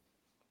bad.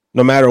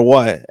 No matter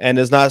what. And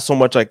it's not so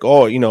much like,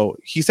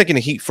 he's taking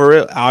the heat for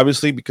it,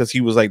 obviously, because he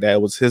was like that.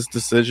 It was his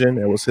decision.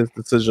 It was his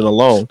decision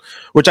alone,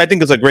 which I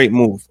think is a great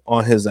move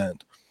on his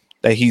end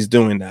that he's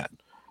doing that.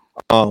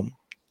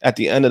 At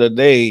the end of the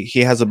day, he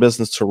has a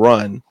business to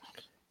run.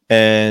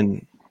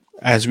 And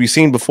as we've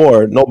seen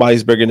before,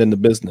 nobody's bigger than the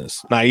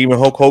business. Not even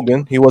Hulk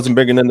Hogan. He wasn't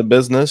bigger than the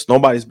business.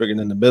 Nobody's bigger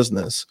than the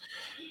business.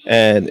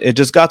 And it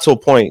just got to a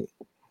point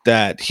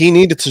that he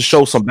needed to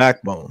show some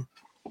backbone.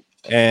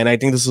 And I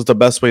think this is the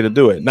best way to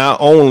do it.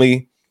 Not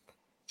only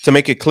to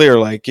make it clear,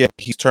 like, yeah,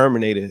 he's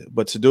terminated,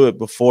 but to do it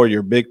before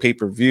your big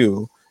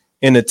pay-per-view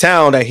in the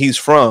town that he's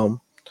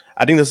from.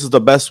 I think this is the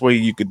best way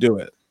you could do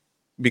it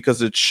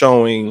because it's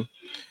showing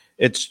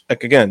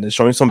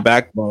some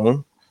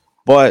backbone.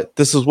 But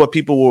this is what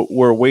people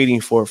were waiting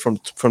for from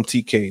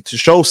TK, to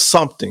show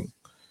something,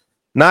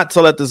 not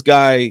to let this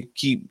guy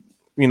keep,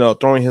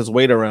 throwing his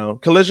weight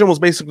around. Collision was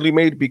basically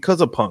made because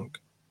of Punk.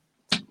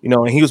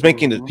 And he was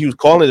he was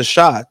calling the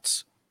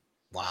shots.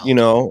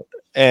 Wow.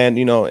 And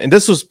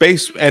this was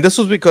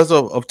because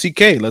of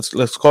TK.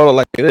 Let's call it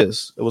like it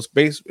is. It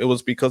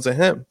was because of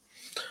him.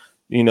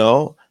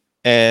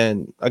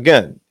 And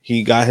again,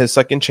 he got his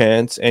second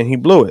chance and he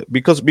blew it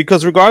because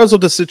regardless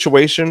of the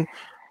situation,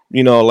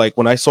 like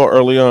when I saw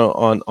earlier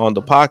on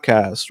the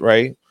podcast,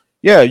 right?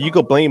 Yeah, you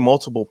could blame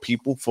multiple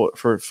people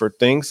for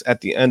things.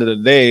 At the end of the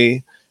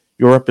day,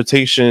 your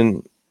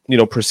reputation,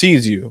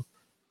 precedes you.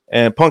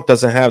 And Punk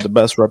doesn't have the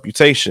best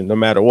reputation, no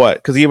matter what.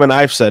 Because even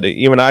I've said,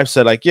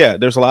 like, yeah,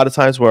 there's a lot of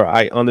times where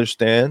I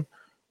understand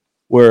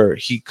where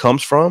he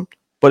comes from,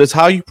 but it's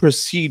how you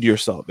precede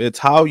yourself. It's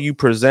how you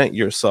present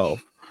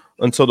yourself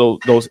until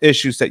those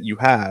issues that you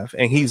have.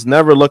 And he's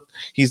never,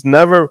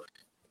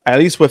 at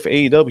least with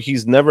AEW,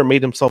 he's never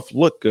made himself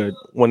look good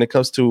when it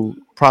comes to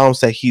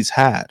problems that he's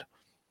had.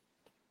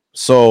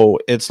 So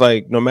it's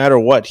like, no matter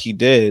what he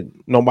did,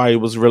 nobody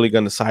was really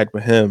going to side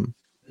with him,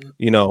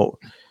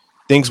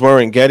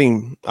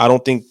 I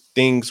don't think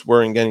things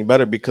weren't getting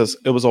better because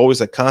it was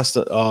always a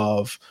constant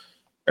of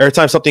every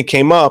time something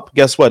came up,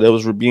 guess what? It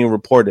was being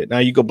reported. Now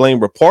you could blame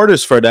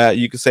reporters for that.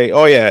 You could say,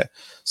 oh yeah,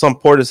 some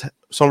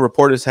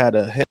reporters had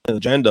a hidden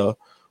agenda,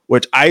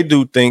 which I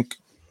do think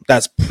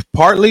that's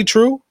partly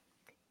true.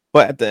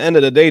 But at the end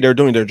of the day, they're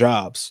doing their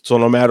jobs. So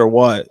no matter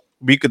what,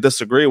 we could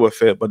disagree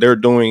with it, but they're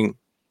doing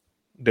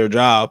their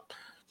job,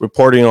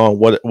 reporting on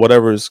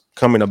whatever is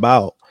coming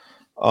about.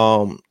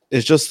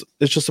 It's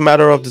just a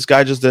matter of this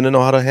guy just didn't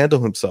know how to handle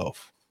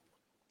himself,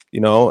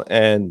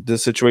 and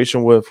this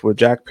situation with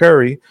Jack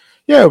Perry.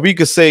 Yeah, we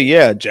could say,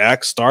 yeah,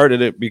 Jack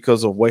started it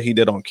because of what he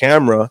did on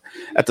camera.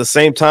 At the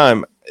same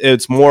time,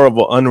 it's more of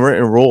an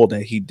unwritten rule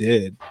that he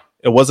did.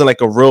 It wasn't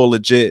like a real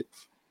legit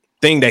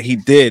thing that he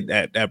did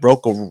that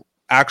broke a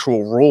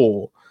actual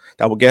rule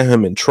that would get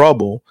him in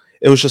trouble.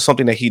 It was just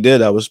something that he did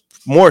that was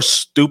more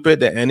stupid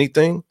than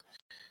anything.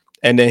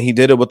 And then he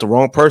did it with the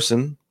wrong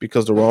person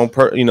because the wrong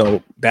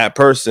that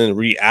person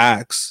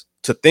reacts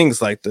to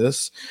things like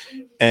this.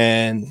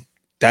 And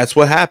that's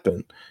what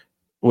happened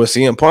with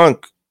CM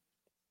Punk.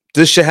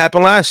 This shit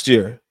happened last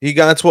year. He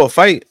got into a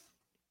fight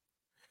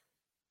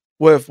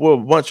with a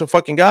bunch of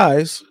fucking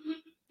guys,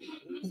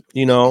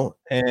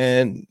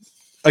 and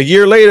a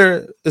year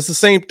later, it's the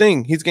same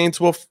thing. He's getting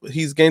to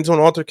an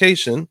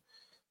altercation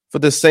for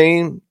the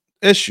same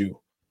issue.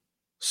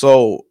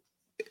 So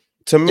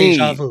to me,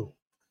 Deja vu.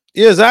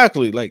 yeah,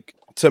 exactly. Like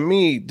to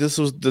me, this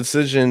was the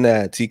decision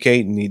that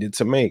TK needed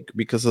to make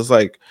because it's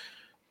like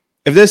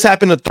if this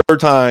happened a third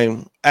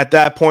time, at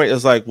that point,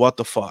 it's like what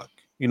the fuck,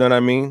 you know what I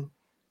mean?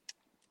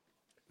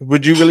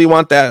 Would you really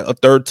want that a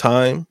third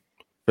time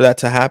for that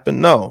to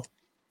happen? No.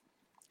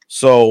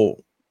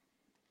 So,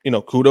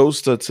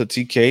 kudos to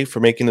TK for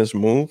making this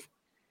move.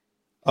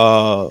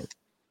 I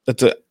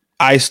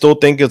still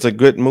think it's a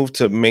good move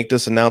to make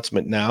this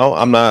announcement now.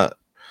 I'm not,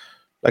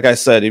 like I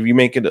said, if you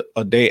make it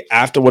a day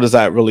after, what is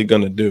that really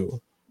going to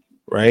do?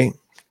 Right?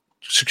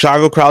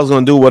 Chicago crowd's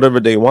going to do whatever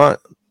they want.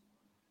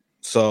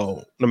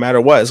 So no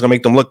matter what, it's going to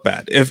make them look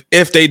bad.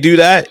 If they do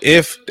that,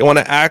 if they want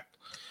to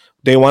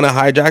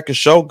hijack a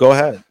show, go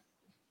ahead.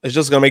 It's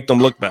just going to make them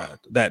look bad.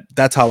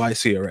 That's how I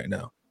see it right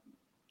now.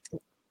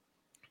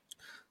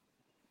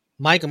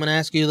 Mike, I'm going to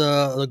ask you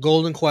the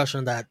golden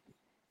question that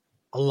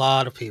a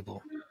lot of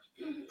people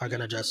are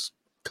going to just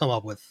come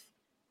up with.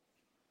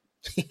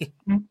 I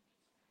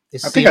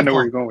think I know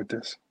where you're going with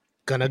this.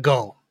 Gonna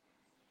go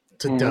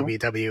to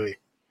WWE.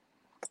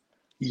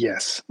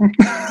 Yes.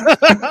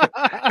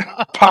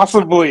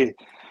 Possibly.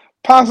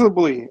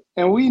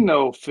 And we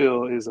know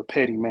Phil is a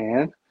petty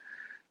man.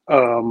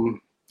 You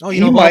know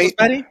who else is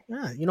petty?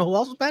 Yeah, you know who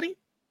else is petty?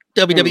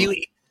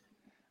 WWE.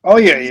 Oh,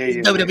 yeah.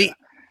 WWE.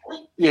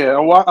 Yeah,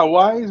 a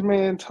wise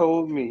man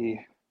told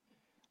me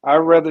I'd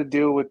rather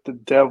deal with the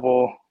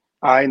devil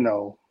I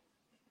know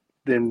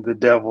than the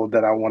devil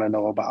that I want to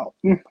know about.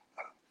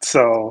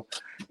 So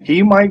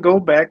he might go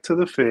back to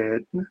the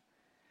Fed.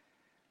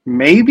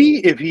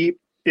 Maybe if he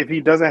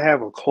doesn't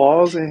have a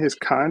clause in his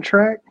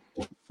contract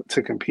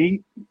to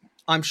compete.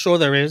 I'm sure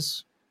there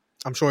is.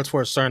 I'm sure it's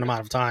for a certain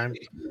amount of time.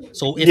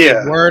 So if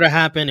it were to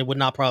happen, it would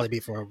not probably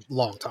be for a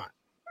long time.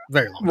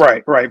 Very long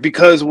time. Right.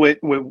 Because with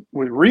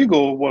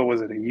Regal, what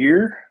was it, a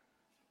year?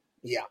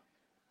 Yeah.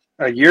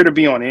 A year to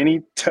be on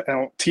any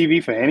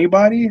TV for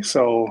anybody.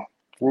 So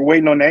we're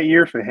waiting on that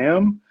year for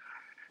him.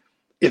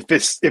 If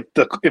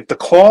the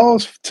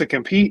clause to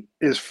compete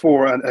is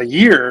for a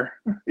year,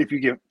 if you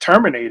get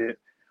terminated,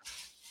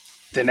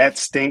 then that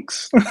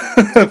stinks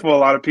for a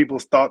lot of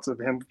people's thoughts of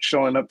him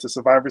showing up to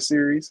Survivor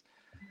Series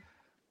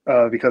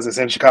because it's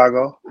in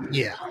Chicago.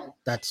 Yeah,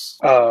 that's.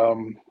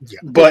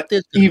 But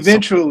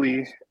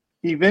eventually,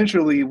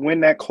 when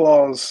that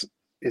clause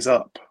is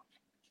up,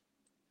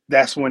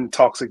 that's when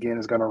talks again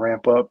is going to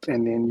ramp up,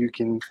 and then you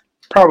can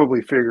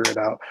probably figure it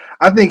out.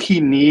 I think he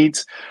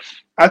needs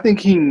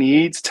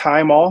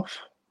time off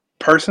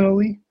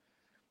personally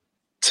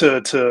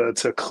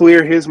to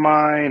clear his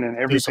mind and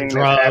everything. Do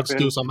some drugs,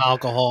 do some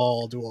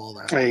alcohol, do all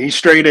that. Hey, he's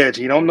straight edge.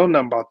 He don't know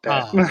nothing about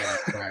that. Oh,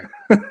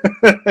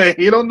 right.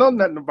 He don't know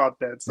nothing about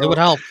that. So it would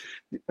help.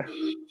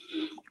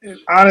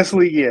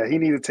 Honestly, yeah, he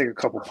need to take a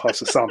couple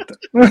puffs or something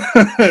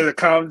to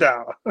calm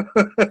down.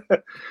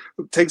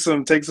 take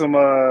some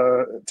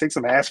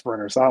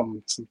aspirin or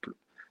something,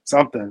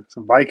 some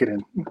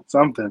Vicodin,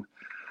 something.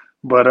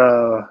 But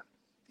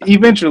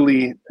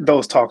eventually,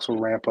 those talks will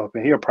ramp up,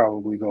 and he'll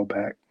probably go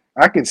back.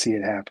 I can see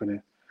it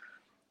happening.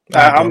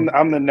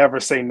 I'm the never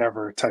say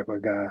never type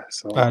of guy.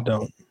 So I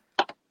don't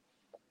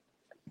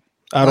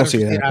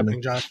see it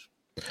happening, Josh.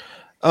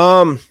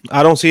 I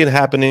don't see it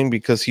happening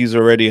because he's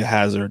already a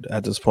hazard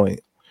at this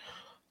point.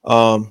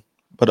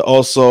 But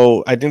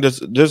also I think there's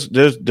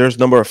a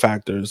number of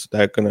factors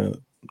that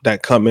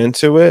come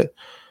into it.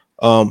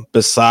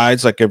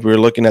 Besides, like if we're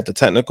looking at the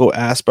technical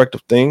aspect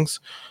of things,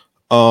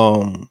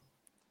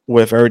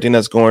 with everything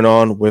that's going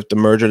on with the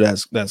merger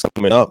that's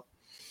coming up,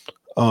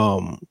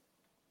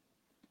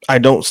 I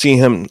don't see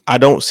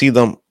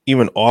them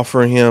even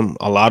offering him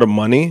a lot of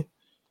money.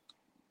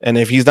 And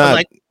if he's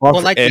not,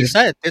 like you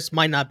said, this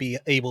might not be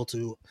able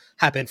to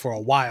happen for a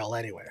while,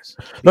 anyways.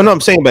 No, I'm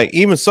saying, but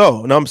even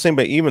so,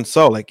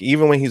 like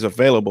even when he's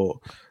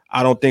available,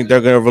 I don't think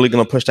they're really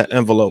gonna push that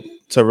envelope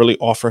to really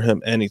offer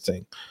him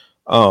anything.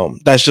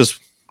 That's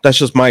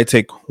just my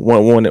take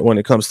when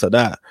it comes to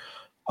that.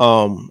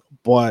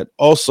 But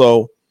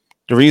also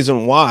the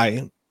reason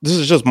why, this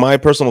is just my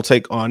personal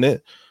take on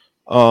it.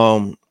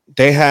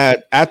 They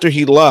had, after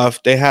he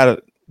left,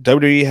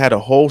 WWE had a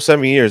whole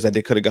 7 years that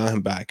they could have got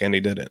him back, and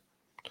they didn't.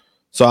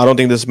 So I don't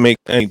think this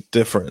makes any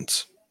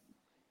difference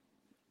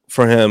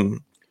for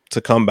him to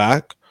come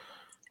back.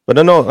 But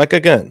I know, like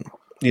again,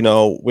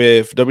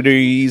 with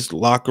WWE's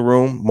locker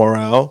room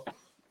morale,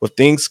 with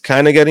things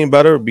kind of getting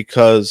better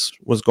because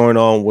what's going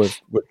on with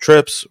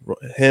Trips,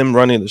 him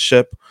running the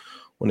ship.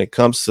 When it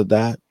comes to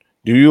that,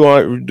 do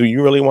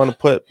you really want to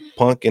put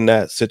Punk in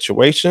that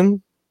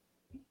situation?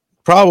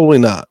 Probably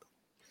not.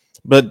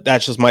 But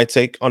that's just my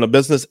take on a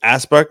business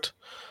aspect.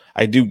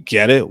 I do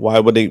get it. Why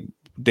would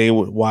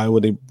why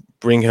would they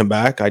bring him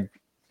back?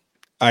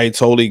 I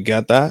totally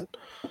get that.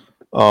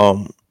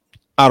 I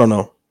don't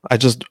know.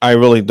 I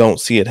really don't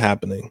see it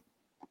happening.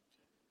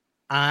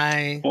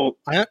 I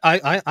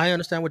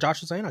understand what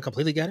Josh is saying. I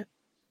completely get it.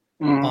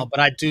 But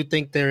I do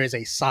think there is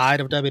a side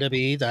of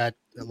WWE that,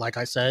 like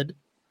I said,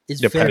 is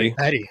very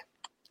petty.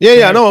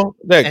 Yeah, I know.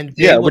 And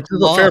which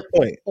is a fair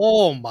point.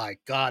 Oh my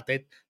god,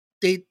 they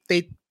do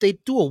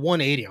a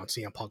 180 on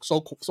CM Punk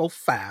so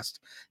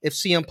fast. If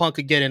CM Punk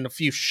could get in a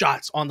few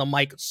shots on the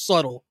mic,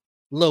 subtle,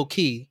 low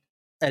key,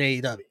 at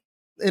AEW,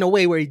 in a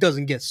way where he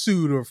doesn't get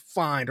sued or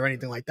fined or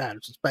anything like that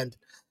or suspended,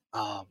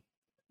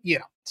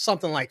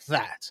 something like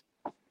that.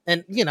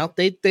 And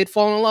they'd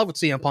fall in love with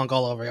CM Punk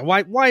all over again.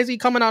 Why is he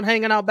coming out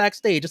hanging out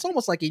backstage? It's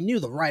almost like he knew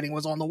the writing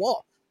was on the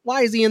wall.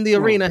 Why is he in the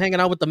arena hanging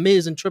out with the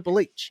Miz and Triple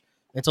H?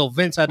 Until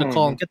Vince had to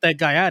call and get that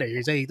guy out of here.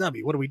 He's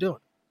AEW. What are we doing?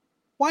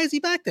 Why is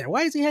he back there?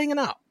 Why is he hanging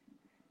out?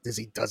 Did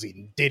he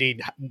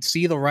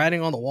see the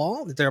writing on the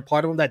wall? Is there a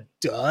part of him that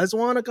does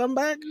want to come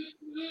back?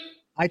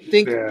 I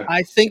think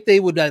they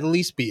would at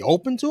least be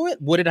open to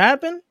it. Would it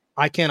happen?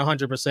 I can't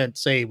 100%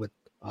 say with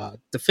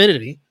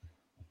definitively,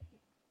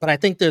 but I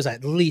think there's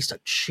at least a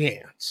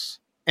chance.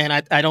 And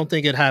I don't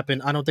think it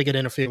happened. I don't think it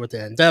interfered with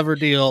the Endeavor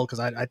deal because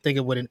I think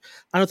it wouldn't.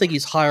 I don't think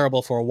he's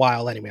hireable for a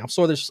while anyway. I'm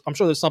sure there's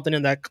something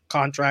in that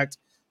contract,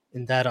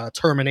 in that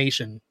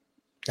termination,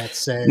 that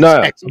says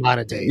X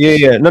amount of days.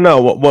 Yeah.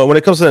 No. When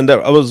it comes to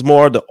Endeavor, it was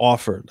more the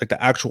offer, like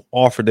the actual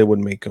offer they would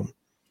make him.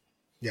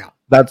 Yeah,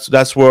 that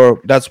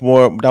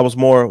was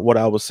more what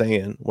I was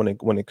saying when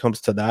it comes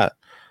to that.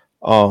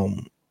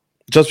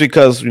 Just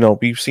because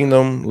we've seen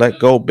them let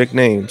go big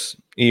names,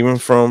 even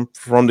from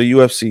the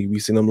UFC.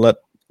 We've seen them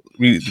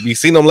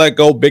let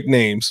go big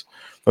names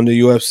from the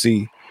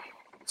UFC.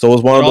 So it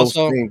was one of those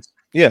things.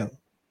 Yeah.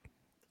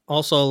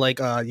 Also,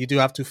 you do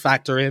have to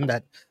factor in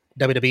that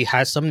WWE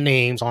has some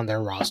names on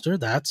their roster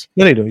that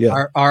they do,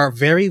 yeah, are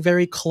very,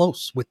 very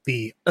close with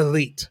the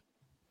elite.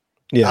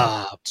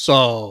 Yeah.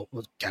 So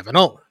Kevin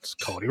Owens,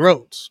 Cody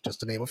Rhodes, just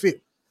to name a few.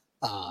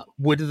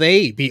 Would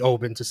they be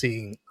open to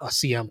seeing a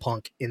CM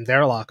Punk in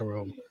their locker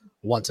room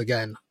once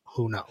again?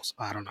 Who knows?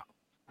 I don't know.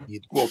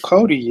 Well,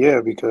 Cody,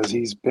 yeah, because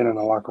he's been in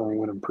the locker room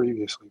with him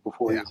previously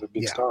before he was a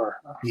big star.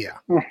 Yeah,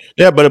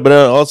 but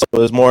also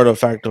it's more the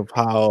fact of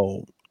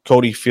how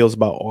Cody feels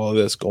about all of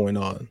this going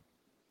on.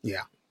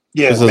 Yeah,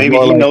 maybe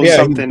he knows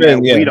something that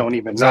we don't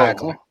even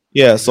know.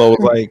 Yeah, so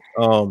like,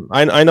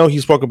 I know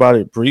he spoke about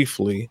it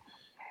briefly,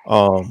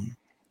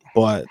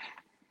 but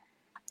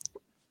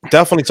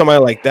definitely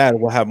somebody like that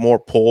will have more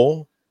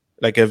pull.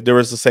 Like if there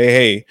was to say,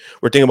 hey,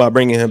 we're thinking about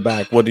bringing him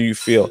back, what do you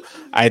feel?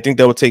 I think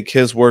they would take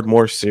his word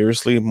more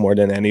seriously more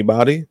than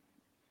anybody.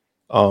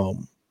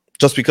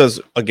 Just because,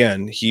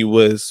 again, he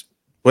was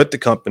with the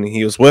company,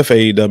 he was with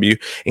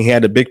AEW, and he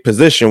had a big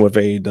position with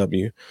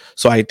AEW.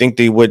 So I think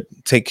they would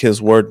take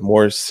his word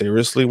more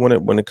seriously when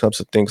it comes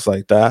to things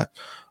like that.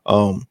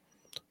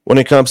 When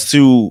it comes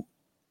to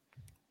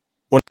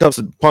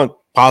Punk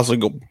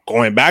possibly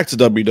going back to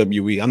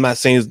WWE, I'm not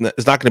saying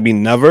it's not going to be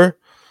never.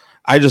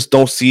 I just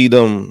don't see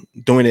them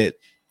doing it,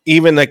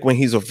 even like when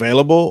he's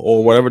available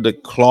or whatever the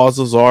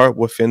clauses are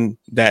within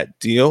that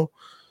deal.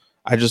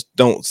 I just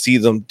don't see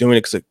them doing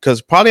it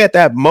because probably at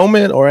that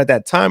moment or at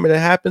that time when it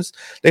happens,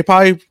 they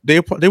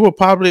will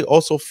probably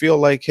also feel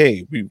like,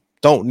 hey, we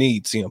don't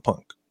need CM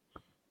Punk,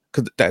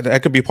 because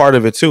that could be part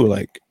of it too.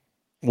 Like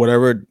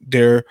whatever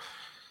their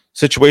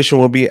situation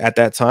will be at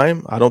that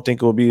time, I don't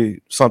think it will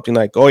be something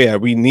like, oh yeah,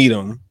 we need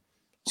him.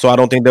 So I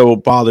don't think they will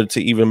bother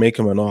to even make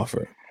him an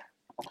offer.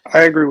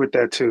 I agree with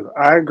that too.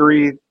 I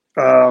agree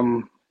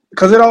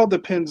because it all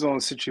depends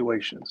on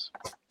situations.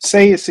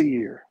 Say it's a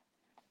year.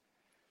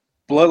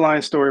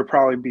 Bloodline story will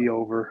probably be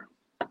over.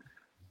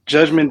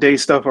 Judgment Day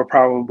stuff will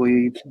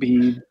probably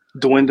be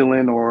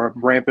dwindling or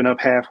ramping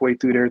up halfway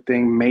through their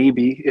thing,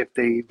 maybe, if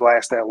they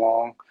last that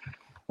long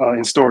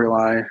in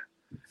storyline.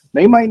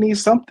 They might need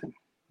something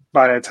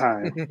by that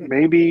time.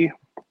 Maybe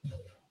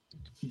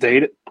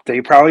they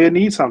probably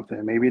need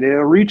something. Maybe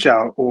they'll reach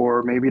out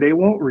or maybe they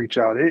won't reach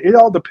out. It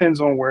all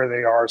depends on where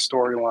they are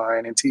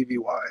storyline and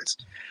TV-wise.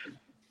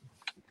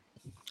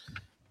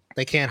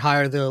 They can't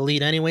hire the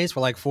elite anyways for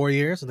like 4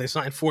 years, and they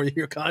signed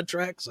 4-year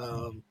contracts.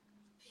 I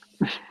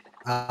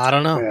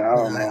don't know. Yeah, I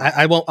don't know.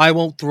 I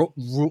won't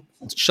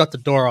shut the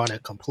door on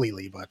it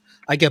completely, but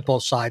I get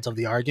both sides of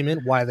the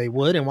argument, why they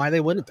would and why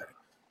they wouldn't.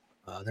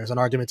 There's an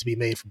argument to be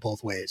made for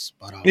both ways.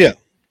 But yeah.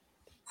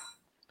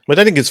 But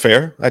I think it's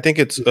fair. I think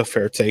it's a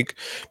fair take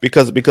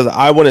because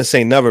I wouldn't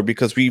say never,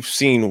 because we've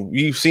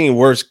seen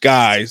worse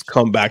guys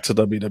come back to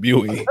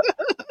WWE.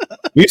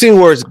 We've seen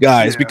worse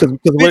guys Yeah. because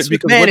Vince what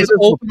McMahon it has is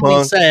with openly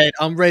Punk. said,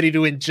 "I'm ready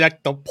to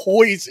inject the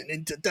poison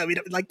into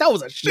WWE." Like that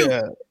was a shoot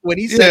Yeah, when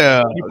he said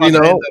yeah, he brought you the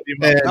know, NWO.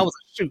 That and was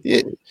a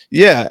shoot.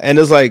 yeah, and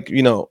it's like,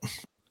 you know,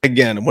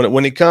 again,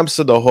 when it comes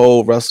to the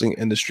whole wrestling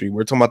industry,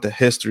 we're talking about the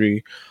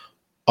history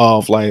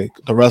of like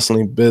the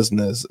wrestling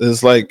business.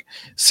 It's like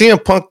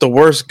CM Punk the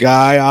worst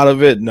guy out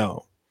of it?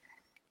 No.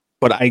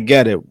 But I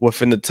get it.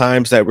 Within the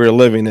times that we're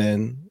living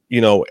in,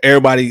 you know,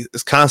 everybody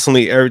is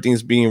constantly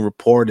everything's being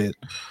reported.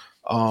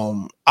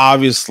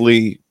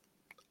 Obviously,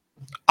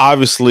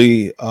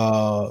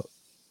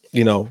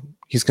 you know,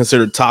 he's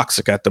considered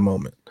toxic at the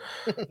moment.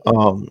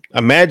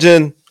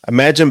 Imagine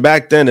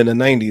back then in the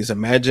 90s,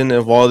 imagine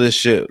if all this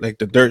shit, like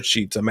the dirt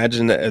sheets,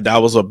 imagine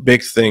that was a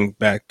big thing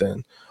back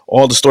then.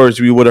 All the stories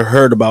we would have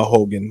heard about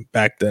Hogan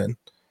back then.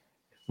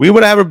 We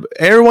would have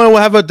everyone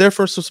would have a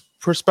different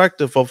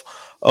perspective of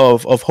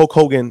Hulk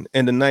Hogan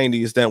in the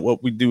 90s than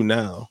what we do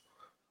now.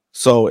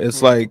 So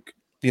it's like,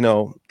 you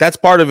know, that's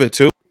part of it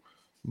too.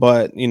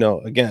 But, you know,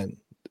 again,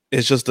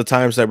 it's just the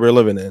times that we're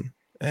living in.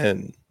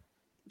 And,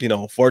 you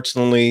know,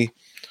 fortunately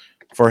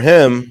for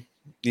him,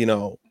 you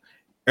know,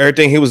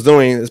 everything he was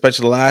doing,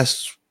 especially the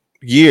last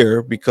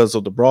year because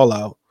of the brawl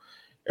out,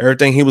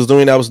 everything he was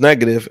doing that was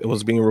negative, it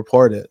was being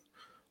reported.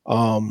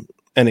 And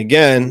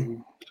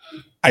again,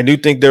 I do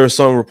think there were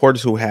some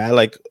reporters who had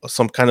like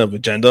some kind of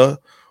agenda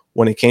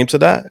when it came to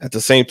that. At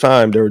the same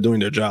time, they were doing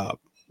their job.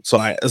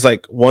 So it's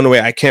like one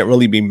way I can't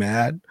really be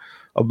mad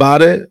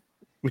about it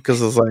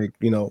because it's like,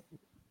 you know,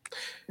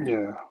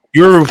 Yeah.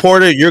 you're a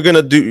reporter, you're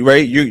gonna do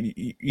right.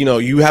 You know,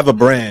 you have a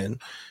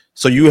brand,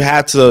 so you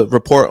had to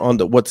report on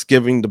what's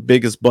giving the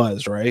biggest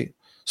buzz, right?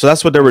 So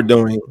that's what they were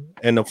doing.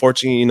 And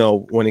unfortunately, you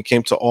know, when it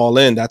came to All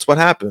In, that's what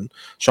happened.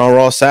 Sean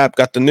Ross Sapp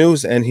got the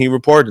news and he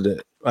reported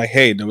it. Like,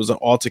 hey, there was an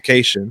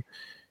altercation.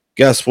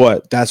 Guess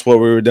what? That's what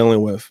we were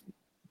dealing with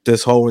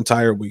this whole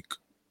entire week.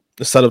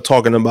 Instead of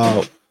talking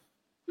about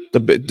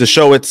the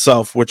show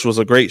itself, which was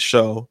a great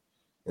show,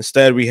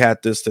 instead we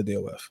had this to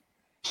deal with.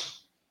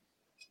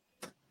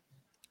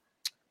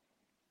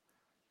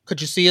 Could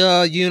you see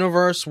a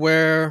universe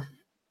where,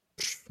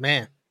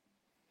 man,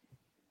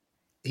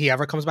 he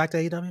ever comes back to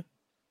AEW?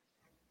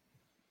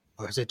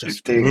 Or is it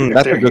just If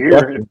That's a they're good here,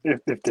 question.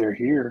 if they're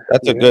here,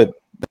 That's a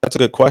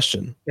good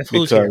question. if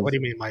who's Because, here? What do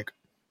you mean, Mike?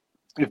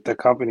 if the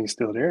company's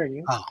still there,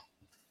 yeah. Oh,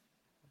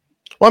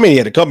 well, I mean,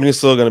 yeah, the company's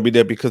still going to be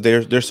there because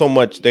there's so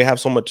much. They have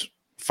so much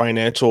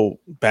financial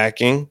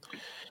backing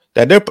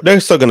that they're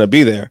still going to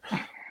be there.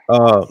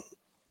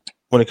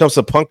 When it comes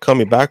to Punk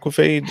coming back with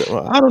I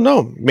don't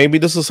know. Maybe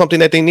this is something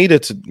that they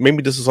needed to.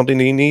 Maybe this is something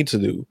they need to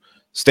do.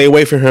 Stay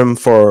away from him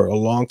for a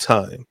long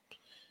time,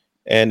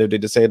 and if they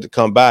decide to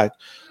come back,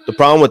 the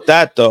problem with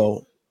that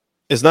though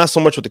is not so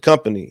much with the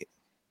company.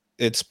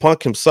 It's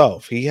Punk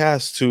himself. He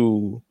has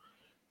to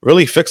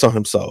really fix on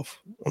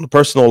himself on a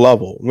personal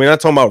level. We're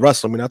not talking about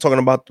wrestling. We're not talking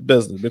about the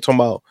business. We're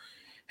talking about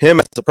him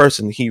as a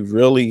person. He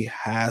really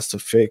has to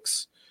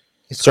fix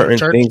certain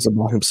things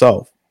about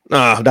himself.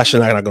 Nah, that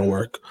shit not gonna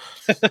work.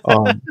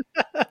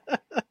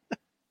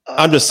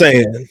 I'm just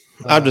saying.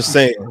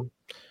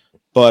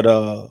 But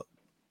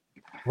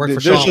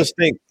there's just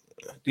things.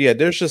 Yeah,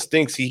 there's just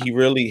things he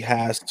really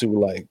has to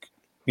like.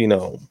 You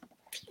know,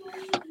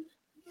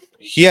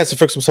 he has to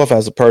fix himself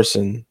as a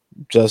person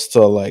just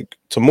to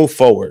move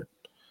forward.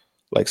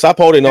 Like, stop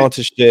holding on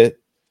to shit.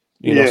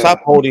 You know, stop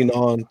holding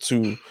on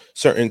to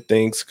certain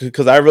things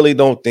because I really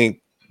don't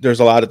think there's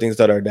a lot of things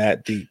that are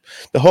that deep.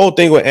 The whole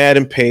thing with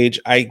Adam Page,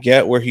 I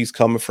get where he's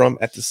coming from.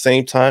 At the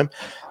same time,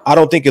 I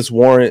don't think it's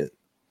warrant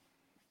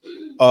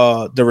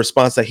the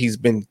response that he's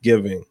been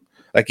giving.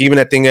 Like, even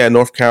that thing at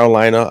North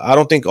Carolina, I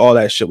don't think all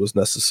that shit was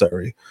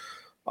necessary.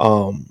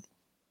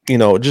 You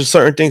know, just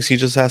certain things he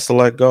just has to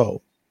let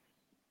go.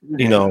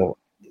 You know,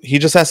 he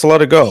just has to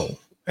let it go.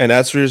 And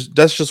that's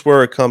just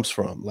where it comes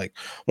from. Like,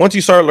 once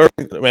you start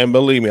learning, man,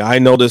 believe me, I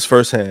know this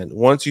firsthand.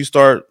 Once you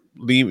start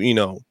leaving, you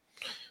know,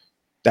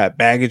 that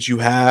baggage you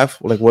have,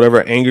 like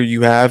whatever anger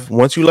you have,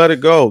 once you let it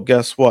go,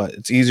 guess what?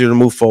 It's easier to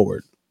move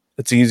forward.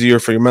 It's easier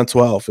for your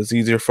mental health. It's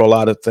easier for a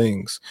lot of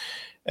things.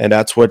 And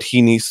that's what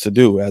he needs to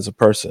do as a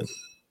person.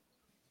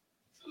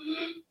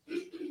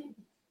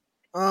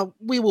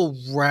 We will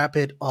wrap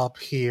it up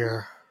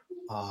here.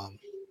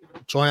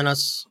 Join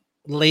us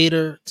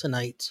later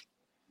tonight,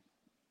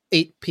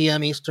 8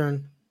 p.m.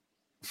 Eastern,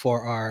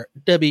 for our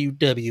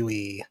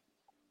WWE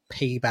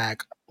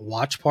Payback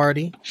watch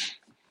party.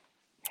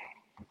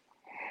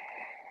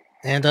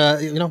 And,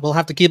 you know, we'll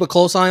have to keep a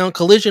close eye on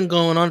Collision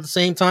going on at the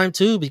same time,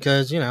 too,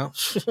 because, you know,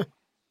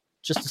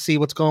 just to see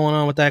what's going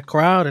on with that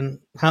crowd and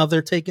how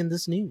they're taking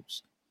this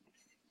news.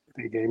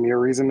 They gave me a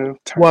reason to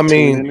tune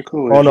into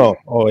Collision. Oh, no.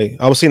 Oh, wait.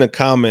 I was seeing a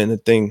comment, a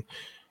thing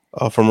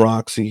from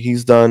Roxy.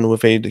 He's done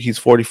with he's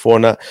 44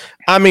 now.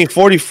 I mean,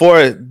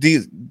 44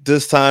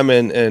 this time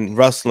in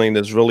wrestling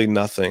is really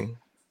nothing.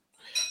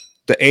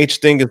 The age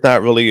thing is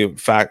not really a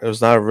factor.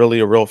 It's not really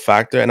a real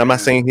factor. And I'm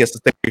not saying he has to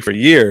stay for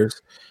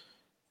years,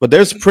 but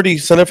there's a pretty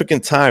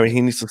significant time and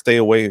he needs to stay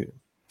away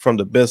from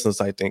the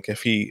business, I think,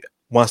 if he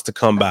wants to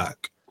come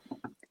back.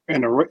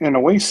 And the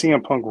way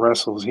CM Punk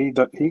wrestles, he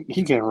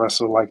can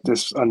wrestle like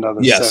this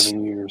another Yes.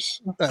 7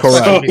 years. Especially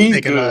So when he's he's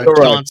taking good.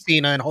 Correct. John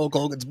Cena and Hulk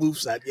Hogan's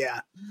moveset.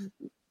 Yeah,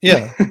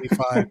 Yeah. he'll be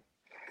fine.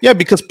 Yeah,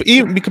 because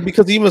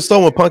even so,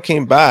 when Punk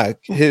came back,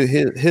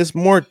 his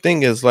more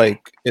thing is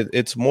like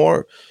it's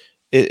more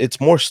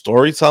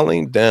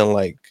storytelling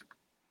than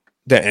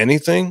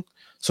anything.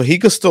 So he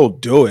could still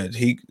do it.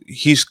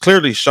 He's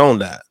clearly shown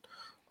that.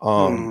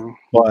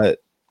 But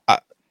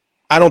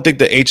I don't think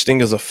the age thing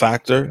is a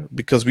factor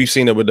because we've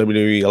seen it with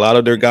WWE. A lot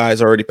of their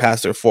guys are already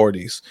past their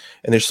 40s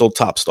and they're still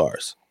top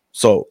stars.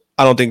 So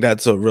I don't think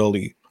that's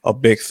really a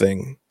big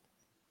thing.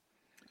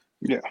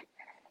 Yeah.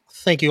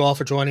 Thank you all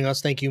for joining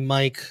us. Thank you,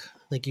 Mike.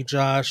 Thank you,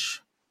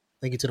 Josh.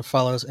 Thank you to the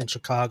fellows in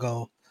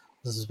Chicago.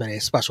 This has been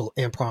a special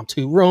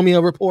impromptu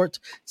Romeo report.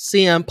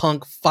 CM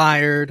Punk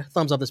fired.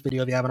 Thumbs up this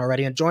video if you haven't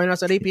already, and join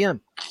us at 8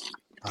 p.m.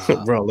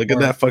 Bro, look at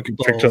that fucking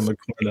picture on the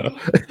corner.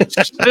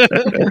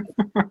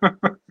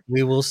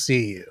 We will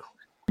see you.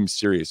 I'm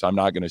serious. I'm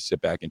not going to sit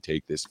back and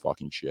take this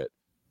fucking shit.